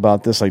fuck up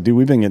about this. Like, dude,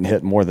 we've been getting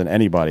hit more than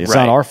anybody. It's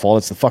not our fault.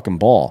 It's the fucking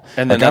ball.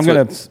 And then like,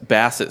 what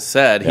Bassett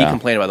said. He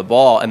complained about the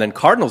ball, and then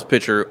Cardinals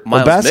pitcher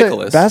Miles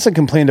Mikolas. Bassett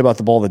complained about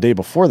the ball the day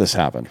before this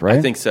happened, right?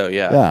 I think so,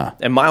 yeah.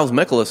 And Miles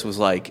Mikolas was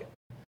like,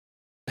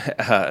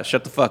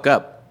 shut the fuck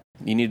up.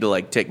 You need to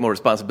like take more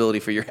responsibility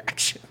for your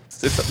actions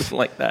or something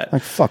like that.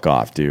 Like, fuck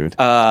off, dude.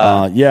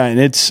 Yeah, and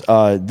it's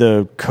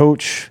the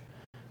coach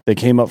that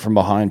came up from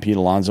behind Pete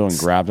Alonso and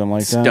grabbed him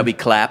like that. Stubby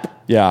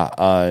Clapp.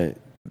 Yeah.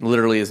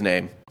 Literally his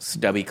name,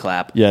 Stubby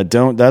Clapp. Yeah,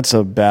 that's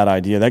a bad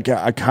idea. That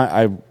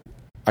guy,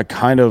 I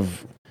kind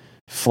of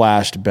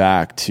flashed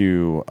back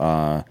to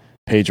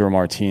Pedro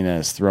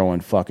Martinez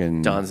throwing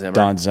fucking Don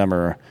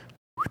Zemmer,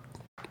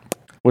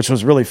 which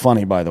was really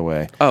funny, by the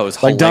way. Oh, it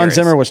was like hilarious.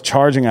 Don Zemmer was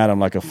charging at him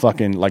like a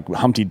fucking like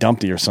Humpty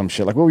Dumpty or some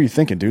shit. Like, what were you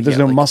thinking, dude? There's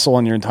no muscle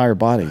on your entire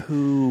body.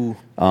 Who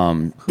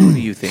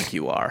do you think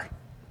you are?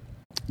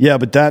 Yeah,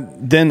 but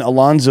then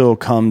Alonso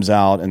comes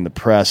out in the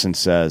press and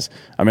says,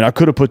 I mean, I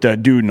could have put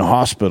that dude in the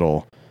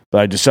hospital,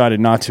 but I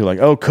decided not to. Like,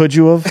 oh, could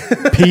you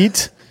have?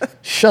 Pete?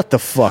 Shut the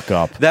fuck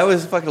up. That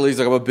was fucking hilarious.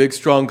 Like, I'm a big,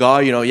 strong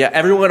guy. You know, yeah,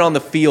 everyone on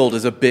the field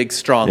is a big,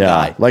 strong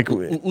guy. Like,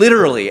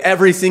 literally,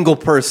 every single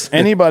person.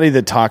 Anybody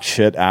that talks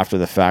shit after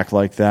the fact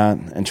like that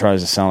and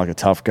tries to sound like a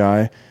tough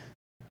guy,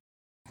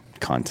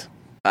 cunt.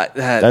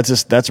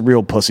 That's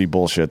real pussy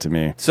bullshit to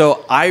me.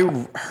 So I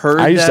heard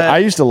I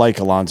used to like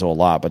Alonso a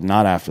lot, but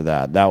not after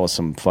that. That was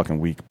some fucking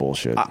weak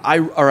bullshit. I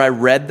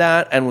read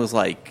that and was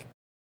like,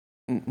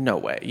 no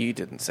way, you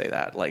didn't say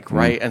that. Like,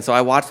 right? And so I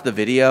watched the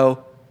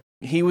video.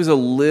 He was a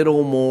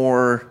little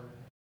more.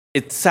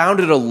 It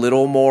sounded a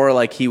little more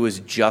like he was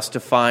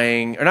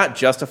justifying, or not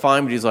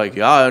justifying, but he's like,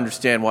 yeah, I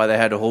understand why they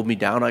had to hold me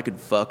down. I could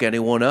fuck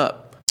anyone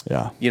up.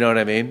 Yeah, you know what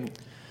I mean?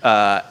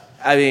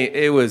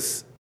 It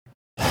was.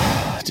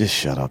 Just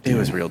shut up, dude. It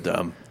was real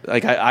dumb.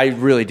 Like, I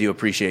really do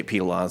appreciate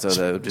Pete Alonso,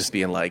 though, just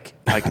being like,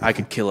 I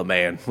could kill a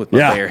man with my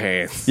bare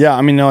hands. Yeah,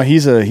 I mean, no,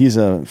 he's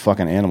a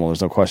fucking animal.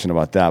 There's no question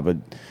about that. But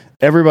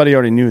everybody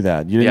already knew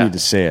that. You didn't need to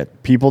say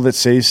it. People that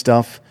say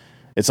stuff,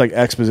 it's like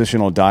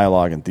expositional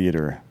dialogue in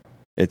theater.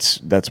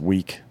 That's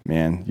weak,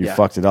 man. You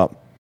fucked it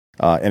up.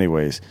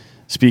 Anyways,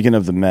 speaking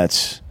of the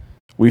Mets,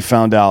 we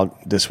found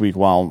out this week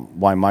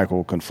why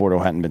Michael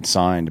Conforto hadn't been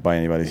signed by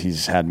anybody.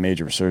 He's had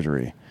major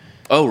surgery.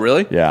 Oh,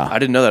 really? Yeah. I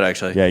didn't know that,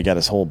 actually. Yeah, he got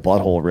his whole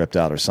butthole ripped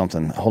out or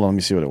something. Hold on, let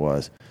me see what it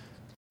was.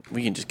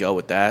 We can just go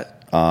with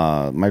that.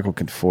 Michael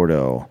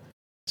Conforto,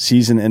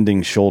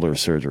 season-ending shoulder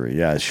surgery.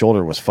 Yeah, his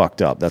shoulder was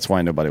fucked up. That's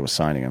why nobody was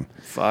signing him.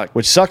 Fuck.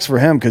 Which sucks for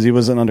him because he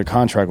wasn't under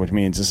contract, which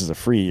means this is a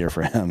free year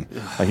for him.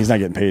 Like, he's not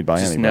getting paid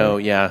by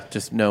anybody.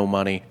 Just no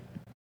money.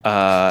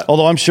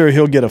 Although I'm sure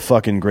he'll get a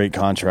fucking great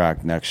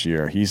contract next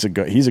year. He's a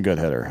good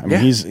hitter. I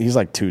mean, he's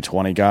like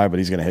 220 guy, but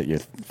he's going to hit you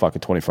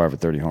fucking 25 or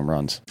 30 home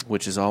runs.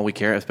 Which is all we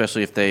care,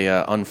 especially if they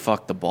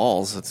unfuck the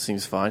balls. That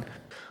seems fine.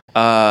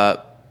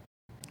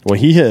 Well,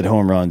 he hit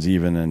home runs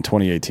even in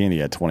 2018. He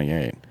had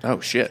 28. Oh,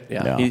 shit.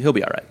 Yeah. He'll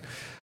be all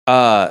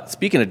right.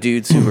 Speaking of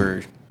dudes who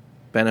are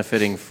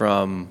benefiting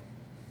from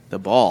the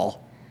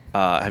ball,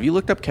 have you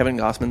looked up Kevin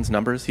Gausman's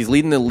numbers? He's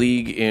leading the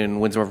league in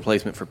wins over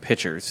replacement for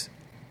pitchers.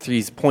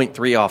 He's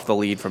 0.3 off the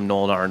lead from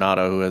Nolan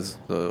Arenado, who has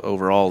the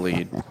overall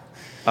lead.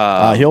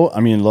 He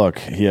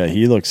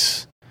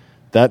looks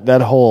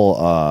that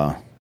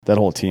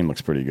whole team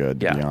looks pretty good,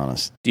 to be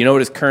honest. Do you know what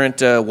his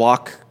current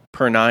walk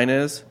per 9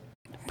 is?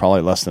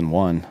 Probably less than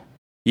 1.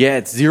 Yeah,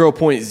 it's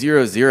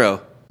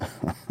 0.00.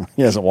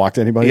 He hasn't walked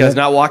anybody. He has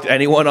not walked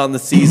anyone on the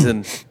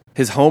season.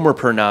 His homer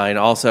per 9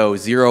 also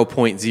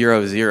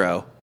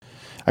 0.00.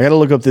 I got to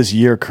look up this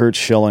year. Curt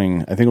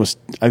Schilling. I think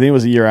it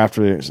was the year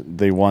after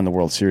they won the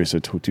World Series, so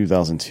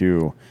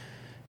 2002.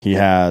 He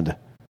had.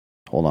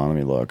 Hold on, let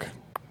me look.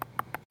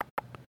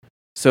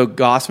 So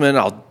Gausman,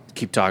 I'll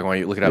keep talking while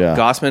you look it up. Yeah.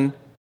 Gausman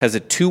has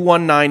a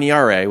 2.19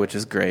 ERA, which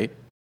is great.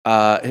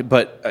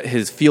 But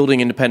his fielding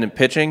independent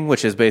pitching,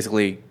 which is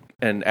basically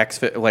an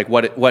like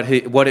what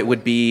it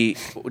would be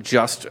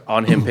just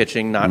on him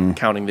pitching, not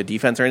counting the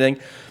defense or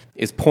anything,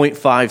 is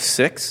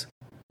 0.56.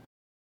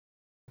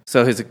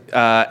 So his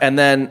and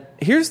then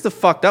here's the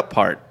fucked up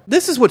part.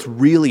 This is what's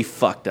really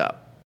fucked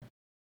up.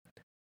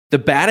 The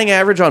batting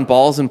average on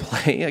balls in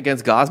play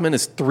against Gausman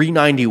is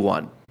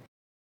 391.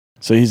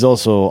 So he's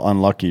also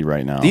unlucky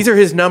right now. These are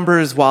his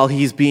numbers while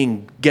he's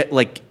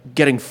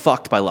getting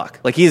fucked by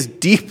luck. Like, he is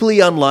deeply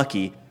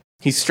unlucky.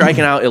 He's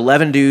striking out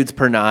 11 dudes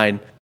per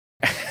 9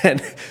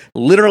 and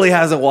literally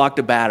hasn't walked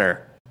a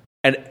batter.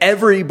 And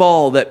every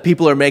ball that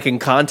people are making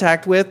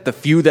contact with, the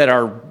few that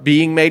are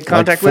being made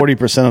contact with,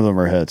 40% of them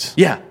are hits.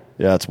 Yeah.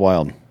 Yeah, it's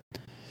wild.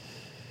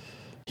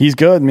 He's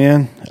good,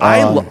 man.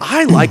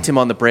 I liked him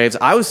on the Braves.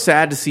 I was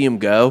sad to see him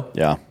go.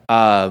 Yeah.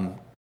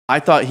 I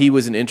thought he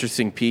was an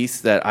interesting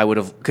piece that I would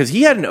have, because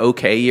he had an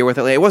okay year with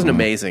it. It wasn't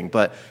amazing,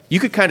 but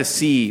you could kind of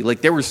see, like,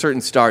 there were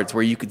certain starts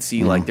where you could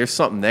see, like, there's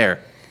something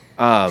there.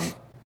 And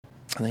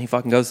then he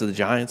fucking goes to the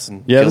Giants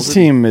and this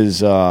team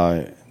is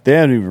they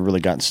haven't even really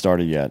gotten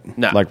started yet.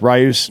 No. Like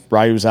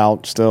Ryu's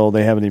out still.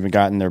 They haven't even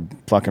gotten their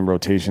fucking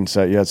rotation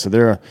set yet.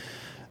 So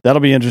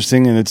that'll be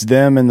interesting. And it's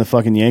them and the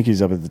fucking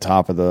Yankees up at the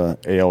top of the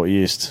AL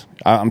East.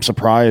 I'm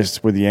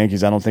surprised with the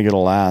Yankees. I don't think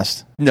it'll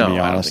last. No, to be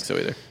I don't honest. think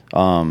so either.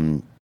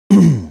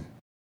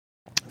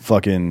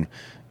 Fucking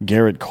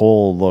Garrett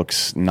Cole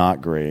looks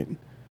not great.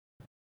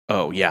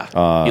 Oh,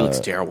 yeah. He looks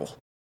terrible.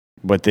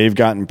 But they've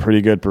gotten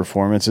pretty good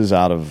performances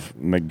out of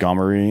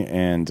Montgomery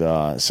and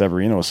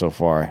Severino so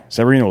far.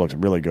 Severino looks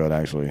really good,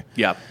 actually.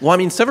 Yeah. Well, I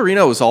mean,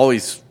 Severino is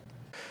always,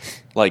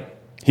 like...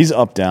 He's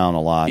up, down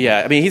a lot.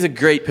 Yeah, I mean, he's a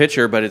great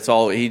pitcher, but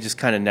he just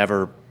kind of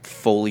never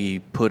fully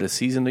put a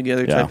season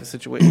together type of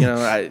situation. You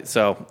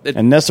know,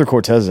 and Nestor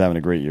Cortez is having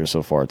a great year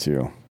so far,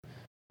 too.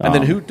 And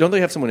then don't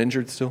they have someone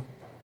injured still?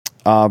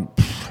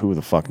 Who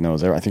the fuck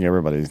knows? I think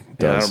everybody does.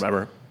 Yeah, I don't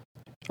remember.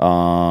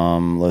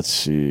 Let's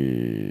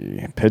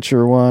see.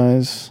 Pitcher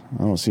wise,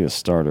 I don't see a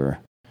starter.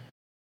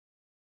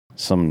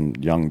 Some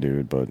young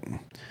dude, but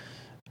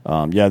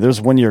there's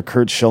 1 year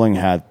Curt Schilling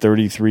had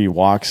 33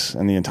 walks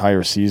in the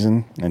entire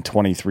season and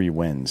 23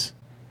 wins.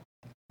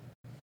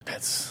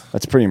 That's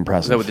pretty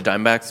impressive. Is that with the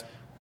Diamondbacks?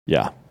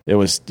 Yeah. It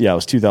was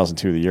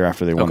 2002, the year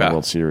after they won the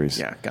World Series.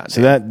 Yeah, goddamn.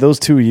 So those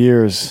 2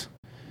 years,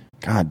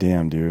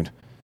 goddamn, dude.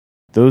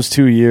 Those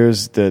 2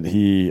 years that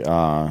he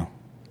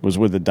was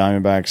with the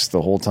Diamondbacks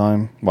the whole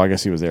time. Well, I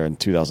guess he was there in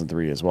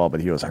 2003 as well,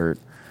 but he was hurt.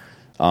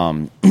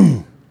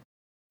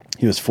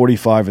 He was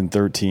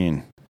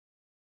 45-13.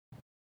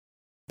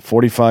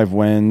 45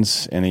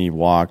 wins, and he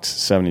walked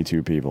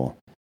 72 people.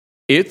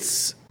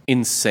 It's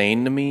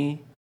insane to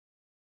me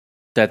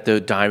that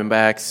the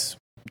Diamondbacks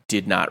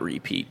did not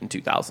repeat in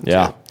 2002.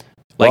 Yeah.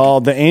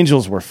 Well, the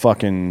Angels were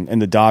fucking, and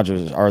the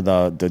Dodgers, or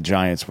the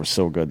Giants were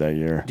so good that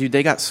year. Dude,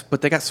 they got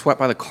swept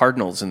by the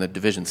Cardinals in the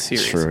division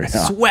series. True, yeah.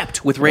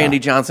 Swept with Randy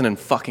Johnson and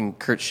fucking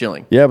Curt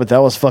Schilling. Yeah, but that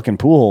was fucking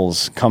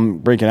Pujols come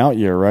breaking out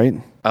year, right?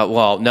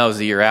 Well, no, it was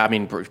the year. I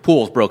mean,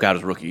 Pujols broke out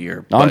his rookie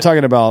year. No, I'm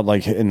talking about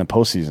like in the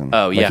postseason.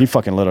 Oh, yeah. Like, he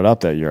fucking lit it up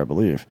that year, I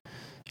believe.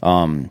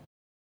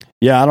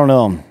 Yeah, I don't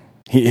know.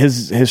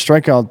 His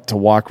strikeout to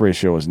walk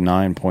ratio was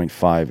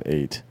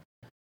 9.58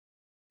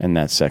 in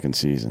that second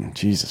season.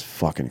 Jesus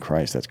fucking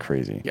Christ, that's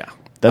crazy. Yeah.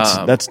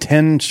 That's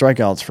 10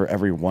 strikeouts for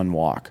every 1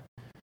 walk.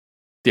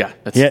 Yeah.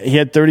 He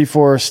had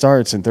 34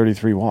 starts and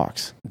 33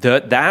 walks.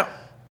 That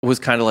was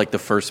kind of like the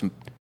first,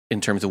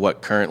 in terms of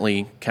what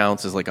currently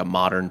counts as like a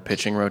modern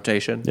pitching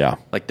rotation. Yeah.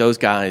 Like those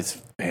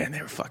guys, man,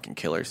 they were fucking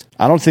killers.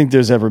 I don't think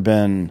there's ever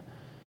been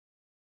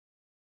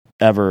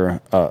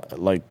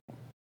like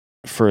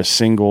for a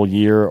single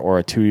year or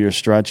a 2-year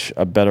stretch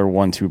a better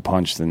 1-2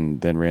 punch than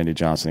Randy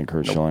Johnson and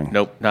Curt Schilling.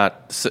 Nope,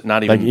 not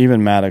even. Like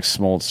even Maddox,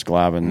 Smoltz,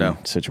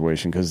 Glavine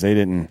situation, because they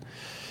didn't.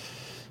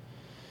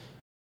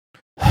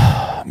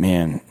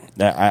 Man,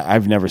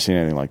 I've never seen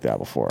anything like that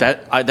before.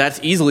 That's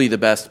easily the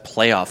best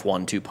playoff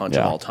 1-2 punch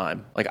of all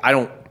time. Like, I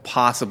don't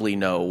possibly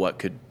know what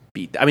could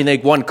beat that. I mean, they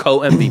won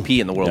co-MVP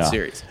in the World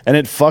Series. And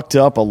it fucked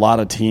up a lot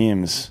of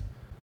teams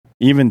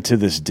even to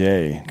this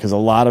day, because a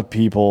lot of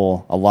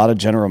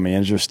general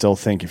managers still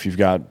think if you've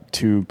got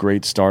two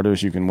great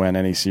starters, you can win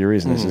any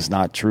series, and this is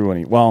not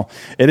true. Well,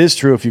 it is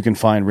true if you can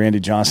find Randy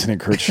Johnson and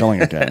Curt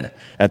Schilling again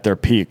at their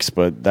peaks,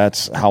 but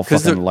that's how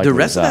fucking likely the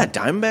rest is of that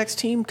Diamondbacks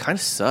team kind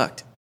of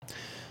sucked.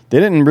 They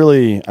didn't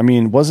really. I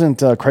mean,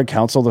 wasn't Craig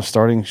Counsell the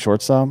starting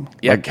shortstop?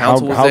 Yeah,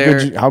 Counsell was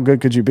there. How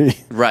good could you be?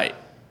 Right.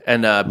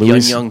 And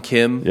Byung-Young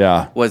Kim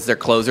was their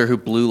closer who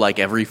blew like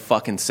every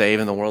fucking save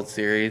in the World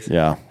Series.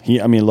 Yeah.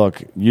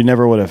 Look, you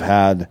never would have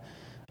had,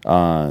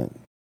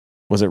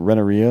 was it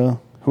Renteria?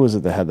 Who was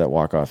it that had that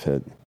walk-off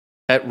hit?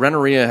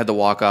 Renteria had the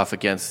walk-off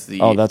against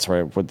the... Oh, that's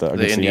right, against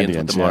the Indians,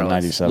 with the yeah, Marlins.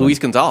 97. Luis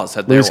Gonzalez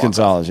had their Luis walk-off.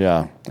 Gonzalez,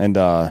 yeah. And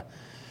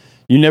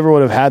you never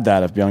would have had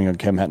that if Byung-Young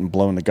Kim hadn't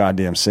blown the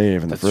goddamn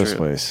save in the first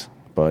place.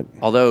 But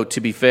although,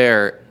 to be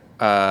fair,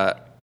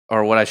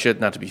 what I should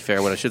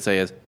say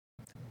is,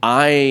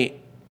 I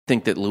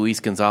think that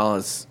Luis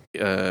Gonzalez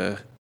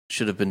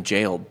should have been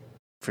jailed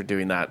for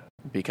doing that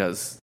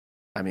because,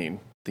 I mean,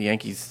 the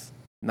Yankees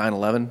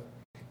 9/11.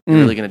 You're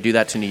really going to do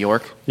that to New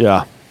York?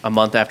 Yeah. A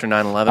month after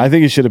 9/11? I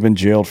think he should have been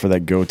jailed for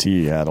that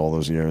goatee he had all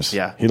those years.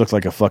 Yeah. He looked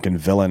like a fucking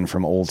villain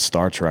from old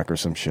Star Trek or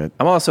some shit.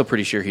 I'm also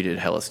pretty sure he did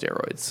hella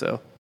steroids.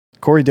 So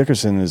Corey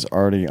Dickerson is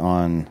already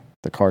on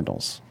the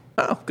Cardinals.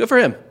 Oh, good for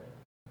him.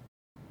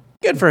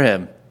 Good for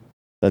him.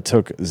 That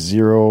took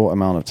zero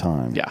amount of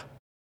time. Yeah.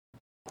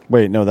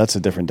 Wait, no, that's a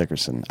different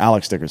Dickerson.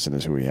 Alex Dickerson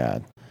is who he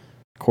had.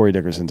 Corey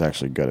Dickerson's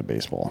actually good at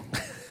baseball.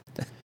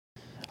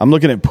 I'm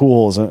looking at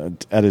Pujols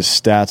at his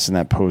stats in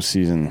that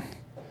postseason.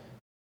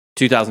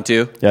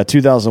 2002? Yeah,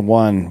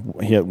 2001,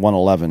 he hit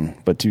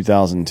 111, but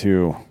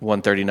 2002...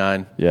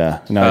 139. Yeah.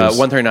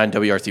 139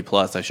 WRC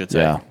plus, I should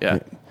say. Yeah.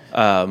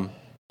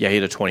 He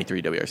had a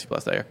 23 WRC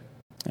plus there.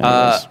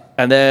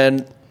 And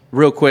then,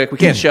 real quick, we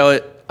can't show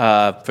it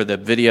for the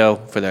video.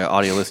 For the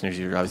audio listeners,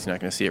 you're obviously not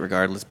going to see it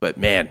regardless, but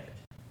man,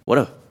 what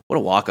a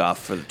walk-off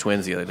for the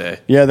Twins the other day.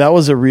 Yeah, that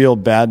was a real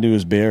bad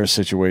news Bears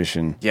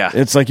situation. Yeah.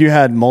 It's like you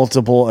had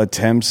multiple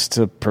attempts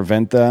to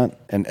prevent that,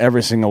 and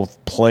every single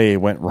play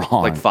went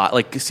wrong.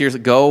 Seriously,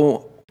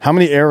 go... How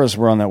many errors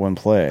were on that one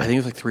play? I think it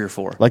was like 3 or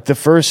 4. Like the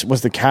first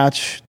was the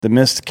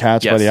missed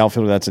catch by the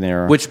outfielder. That's an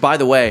error. Which, by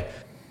the way,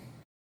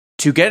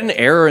 to get an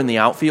error in the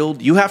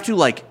outfield, you have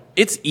to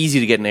it's easy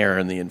to get an error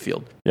in the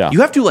infield. Yeah.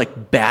 You have to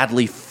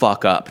badly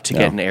fuck up to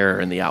get an error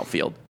in the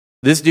outfield.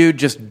 This dude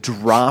just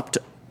dropped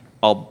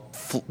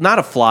not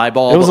a fly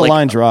ball. It was a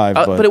line drive,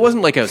 but it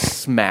wasn't like a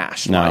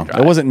smash. line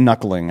drive. It wasn't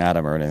knuckling at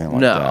him or anything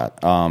like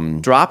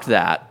that. Dropped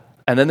that,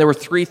 and then there were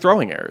 3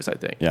 throwing errors, I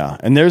think. Yeah,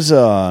 and there's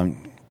a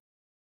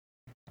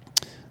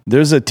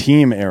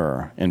team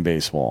error in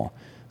baseball.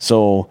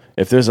 So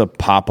if there's a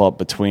pop up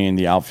between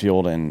the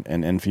outfield and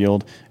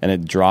infield, and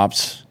it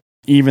drops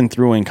even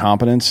through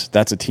incompetence,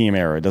 that's a team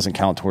error. It doesn't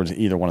count towards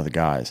either one of the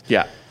guys.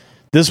 Yeah.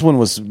 This is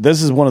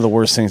one of the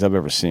worst things I've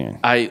ever seen.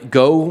 I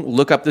go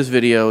look up this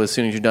video as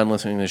soon as you're done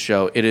listening to this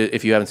show. It is,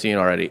 if you haven't seen it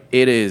already,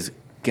 it is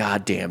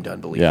goddamn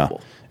unbelievable.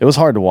 Yeah. It was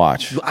hard to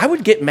watch. I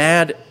would get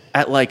mad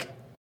at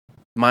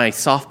my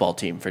softball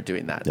team for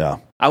doing that. Yeah.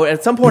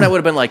 At some point I would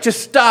have been like,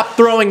 just stop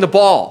throwing the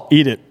ball.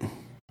 Eat it.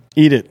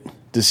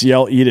 Just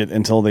yell eat it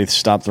until they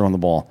stop throwing the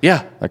ball.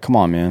 Yeah. Like, come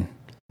on, man.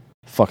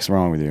 Fuck's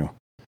wrong with you?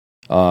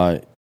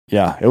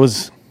 Yeah, it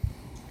was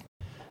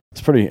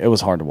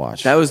hard to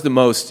watch. That was the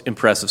most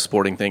impressive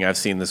sporting thing I've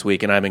seen this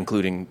week, and I'm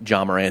including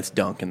John Morant's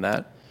dunk in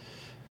that.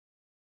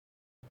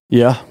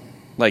 Yeah.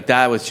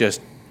 That was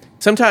just...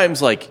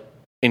 Sometimes,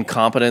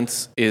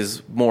 incompetence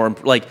is more...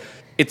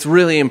 it's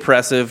really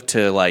impressive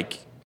to,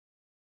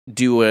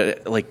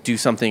 do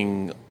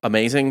something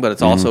amazing, but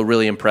it's also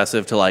really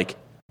impressive to,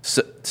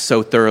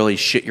 so thoroughly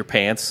shit your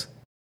pants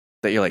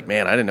that you're like,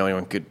 man, I didn't know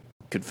anyone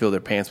could fill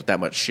their pants with that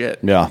much shit.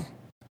 Yeah.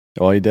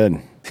 Well, he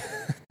did.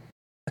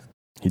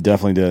 He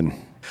definitely did.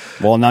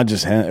 Well, not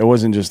just him. It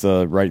wasn't just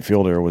the right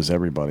fielder. It was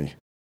everybody.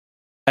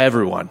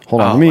 Everyone.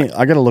 Hold on.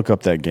 I got to look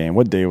up that game.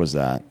 What day was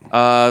that?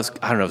 I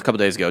don't know. It was a couple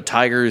days ago.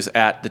 Tigers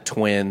at the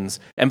Twins.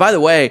 And by the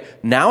way,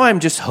 now I'm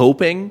just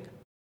hoping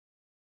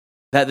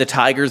that the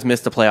Tigers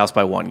missed the playoffs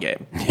by 1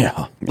 game.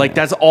 Yeah.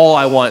 That's all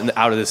I want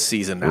out of this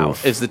season now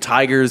is the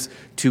Tigers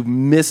to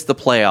miss the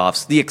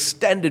playoffs, the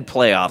extended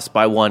playoffs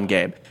by 1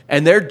 game.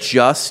 And they're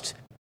just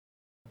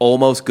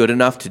almost good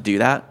enough to do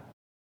that.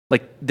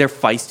 They're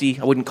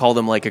feisty. I wouldn't call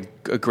them a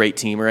great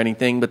team or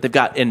anything, but they've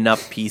got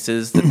enough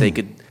pieces that they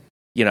could,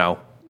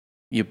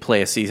 you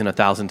play a season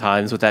 1,000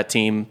 times with that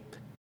team.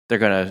 They're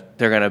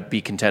gonna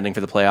be contending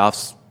for the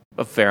playoffs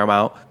a fair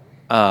amount.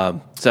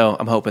 So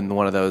I'm hoping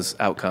one of those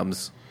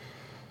outcomes.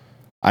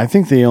 I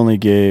think they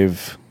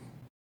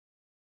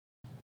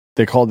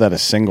called that a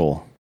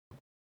single.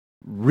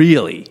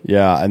 Really?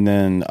 Yeah, and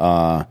then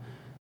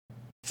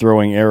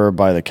throwing error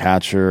by the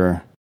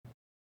catcher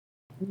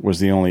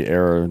was the only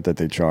error that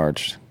they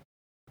charged.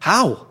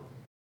 How?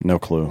 No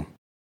clue.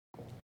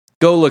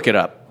 Go look it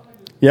up.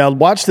 Yeah,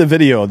 watch the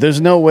video. There's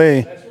no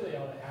way. That's really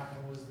all that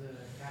happened was the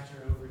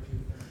catcher over to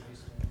third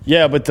baseman.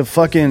 Yeah, but the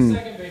fucking...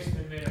 Second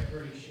baseman made a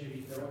pretty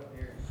shitty throw up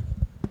there.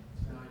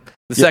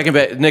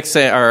 Nick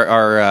said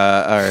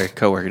our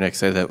coworker Nick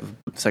said that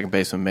second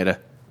baseman made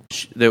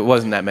there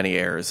wasn't that many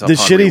errors. The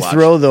shitty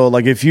throw though,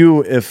 like if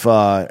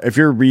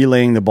you're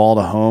relaying the ball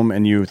to home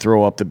and you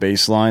throw up the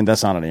baseline,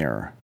 that's not an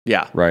error.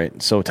 Yeah.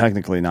 Right. So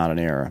technically not an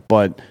error,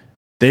 but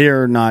they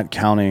are not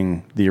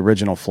counting the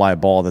original fly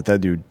ball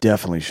that dude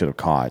definitely should have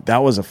caught.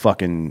 That was it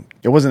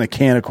wasn't a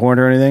can of corn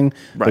or anything,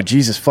 but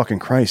Jesus fucking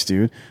Christ,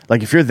 dude.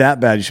 Like if you're that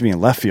bad, you should be in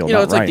left field.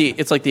 It's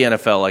like the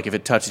NFL. Like if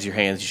it touches your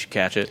hands, you should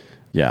catch it.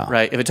 Yeah.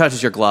 Right. If it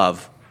touches your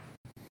glove,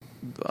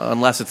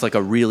 unless it's like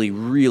a really,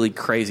 really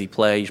crazy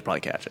play, you should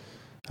probably catch it.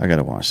 I got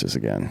to watch this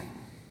again.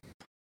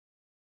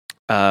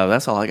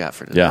 That's all I got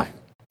for today. Yeah.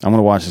 I'm going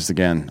to watch this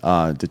again.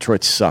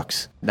 Detroit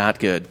sucks. Not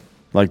good.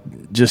 Like,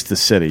 just the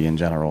city in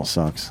general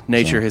sucks.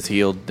 Nature has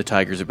healed. The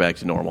Tigers are back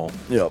to normal.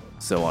 Yep.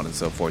 So on and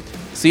so forth.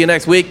 See you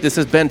next week. This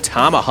has been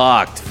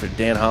Tomahawked for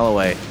Dan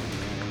Holloway.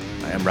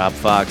 I am Rob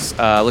Fox.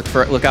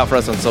 Look out for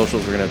us on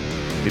socials. We're going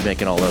to be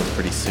making all those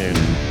pretty soon.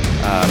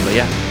 But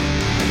yeah.